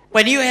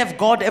 When you have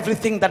God,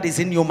 everything that is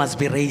in you must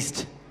be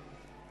raised.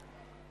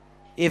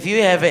 If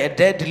you have a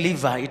dead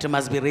liver, it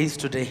must be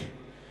raised today.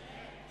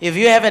 If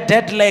you have a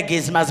dead leg,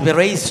 it must be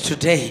raised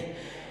today.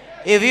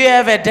 If you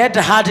have a dead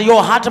heart,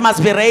 your heart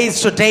must be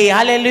raised today.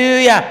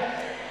 Hallelujah.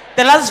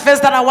 The last verse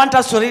that I want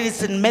us to read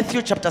is in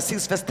Matthew chapter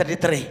 6 verse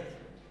 33.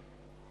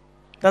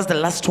 That's the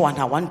last one.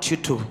 I want you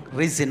to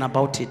reason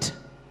about it.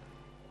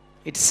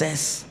 It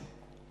says,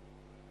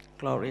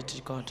 glory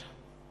to God.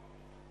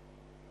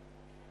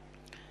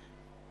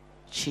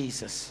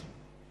 Jesus.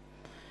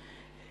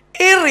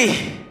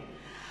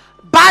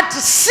 But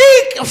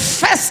seek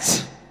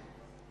first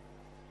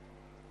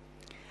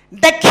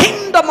the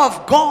kingdom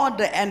of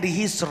God and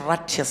his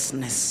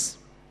righteousness.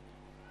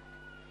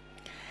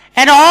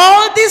 And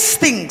all these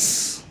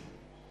things,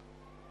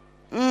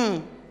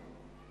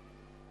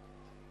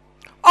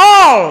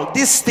 all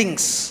these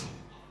things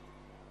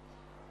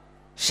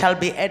shall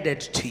be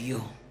added to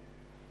you.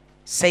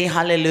 Say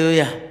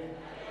hallelujah.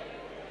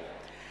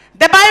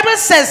 The Bible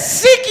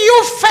says, seek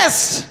you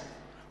first.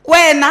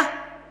 When?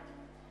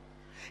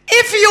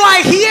 If you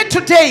are here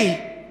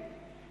today,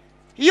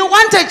 you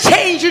want a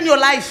change in your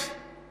life,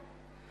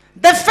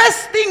 the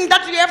first thing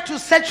that you have to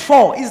search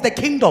for is the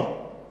kingdom.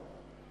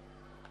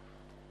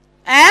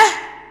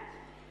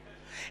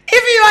 If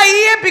you are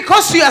here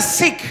because you are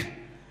sick,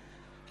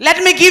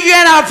 let me give you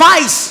an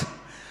advice.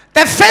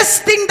 The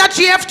first thing that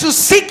you have to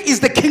seek is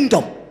the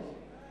kingdom.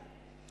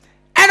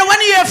 And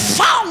when you have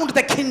found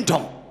the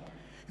kingdom,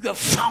 you have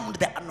found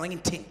the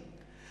anointing.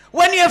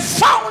 When you have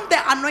found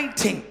the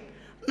anointing,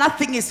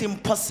 nothing is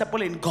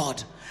impossible in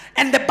God.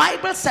 And the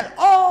Bible said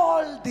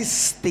all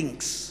these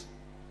things.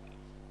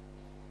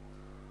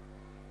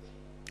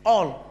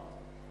 All.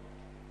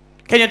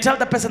 Can you tell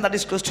the person that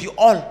is close to you?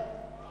 All.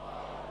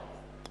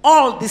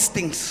 All these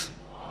things.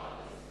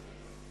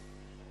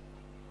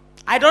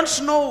 I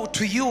don't know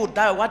to you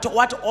that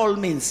what all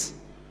means.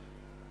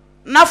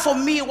 Now for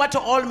me, what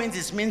all means,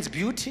 it means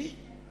beauty,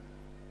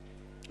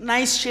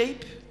 nice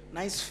shape,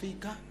 nice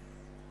figure,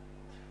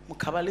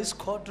 mukabalis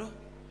kodo,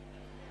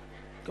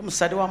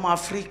 kumusadi wa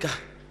Africa.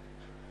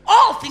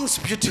 All things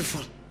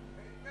beautiful.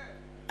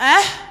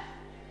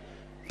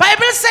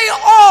 Bible say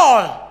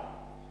all.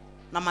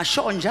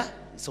 Namashonja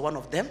is one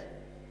of them.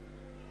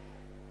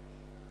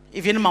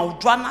 Even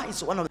Maudwana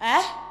is one of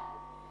them.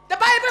 The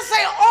Bible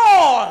say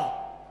all.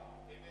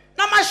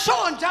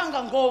 Namashonja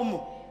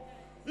ngangomu.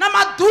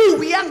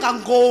 Namadu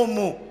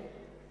yangangomu.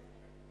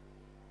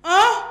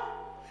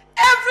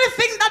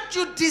 Everything that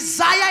you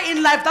desire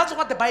in life, that's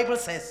what the Bible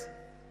says.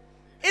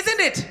 Isn't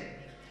it?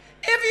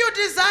 If you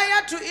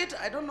desire to eat,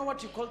 I don't know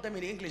what you call them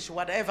in English,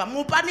 whatever,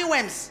 mupani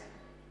worms,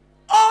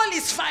 all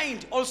is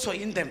found also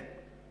in them.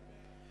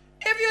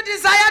 If you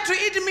desire to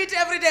eat meat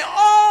every day,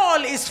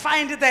 all is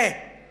found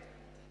there.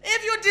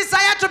 If you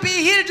desire to be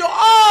healed,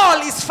 all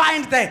is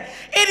found there.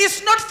 It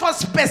is not for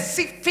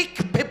specific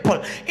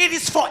people. It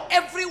is for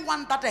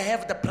everyone that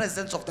have the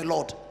presence of the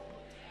Lord.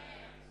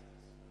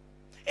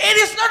 It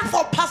is not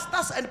for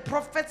pastors and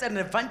prophets and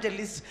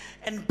evangelists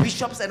and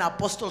bishops and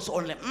apostles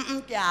only.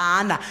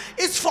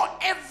 It's for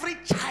every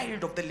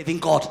child of the living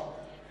God.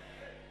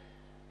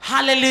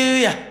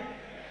 Hallelujah.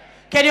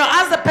 Can you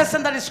ask the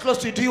person that is close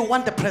to you, do you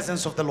want the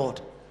presence of the Lord?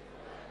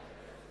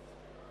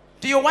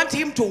 Do you want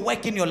him to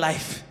work in your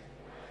life?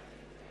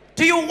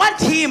 Do you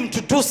want him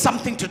to do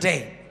something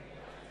today?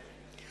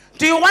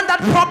 Do you want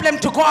that problem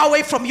to go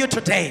away from you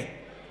today?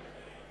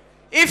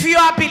 If you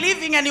are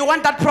believing and you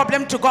want that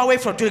problem to go away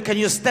from you, can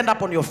you stand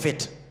up on your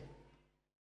feet?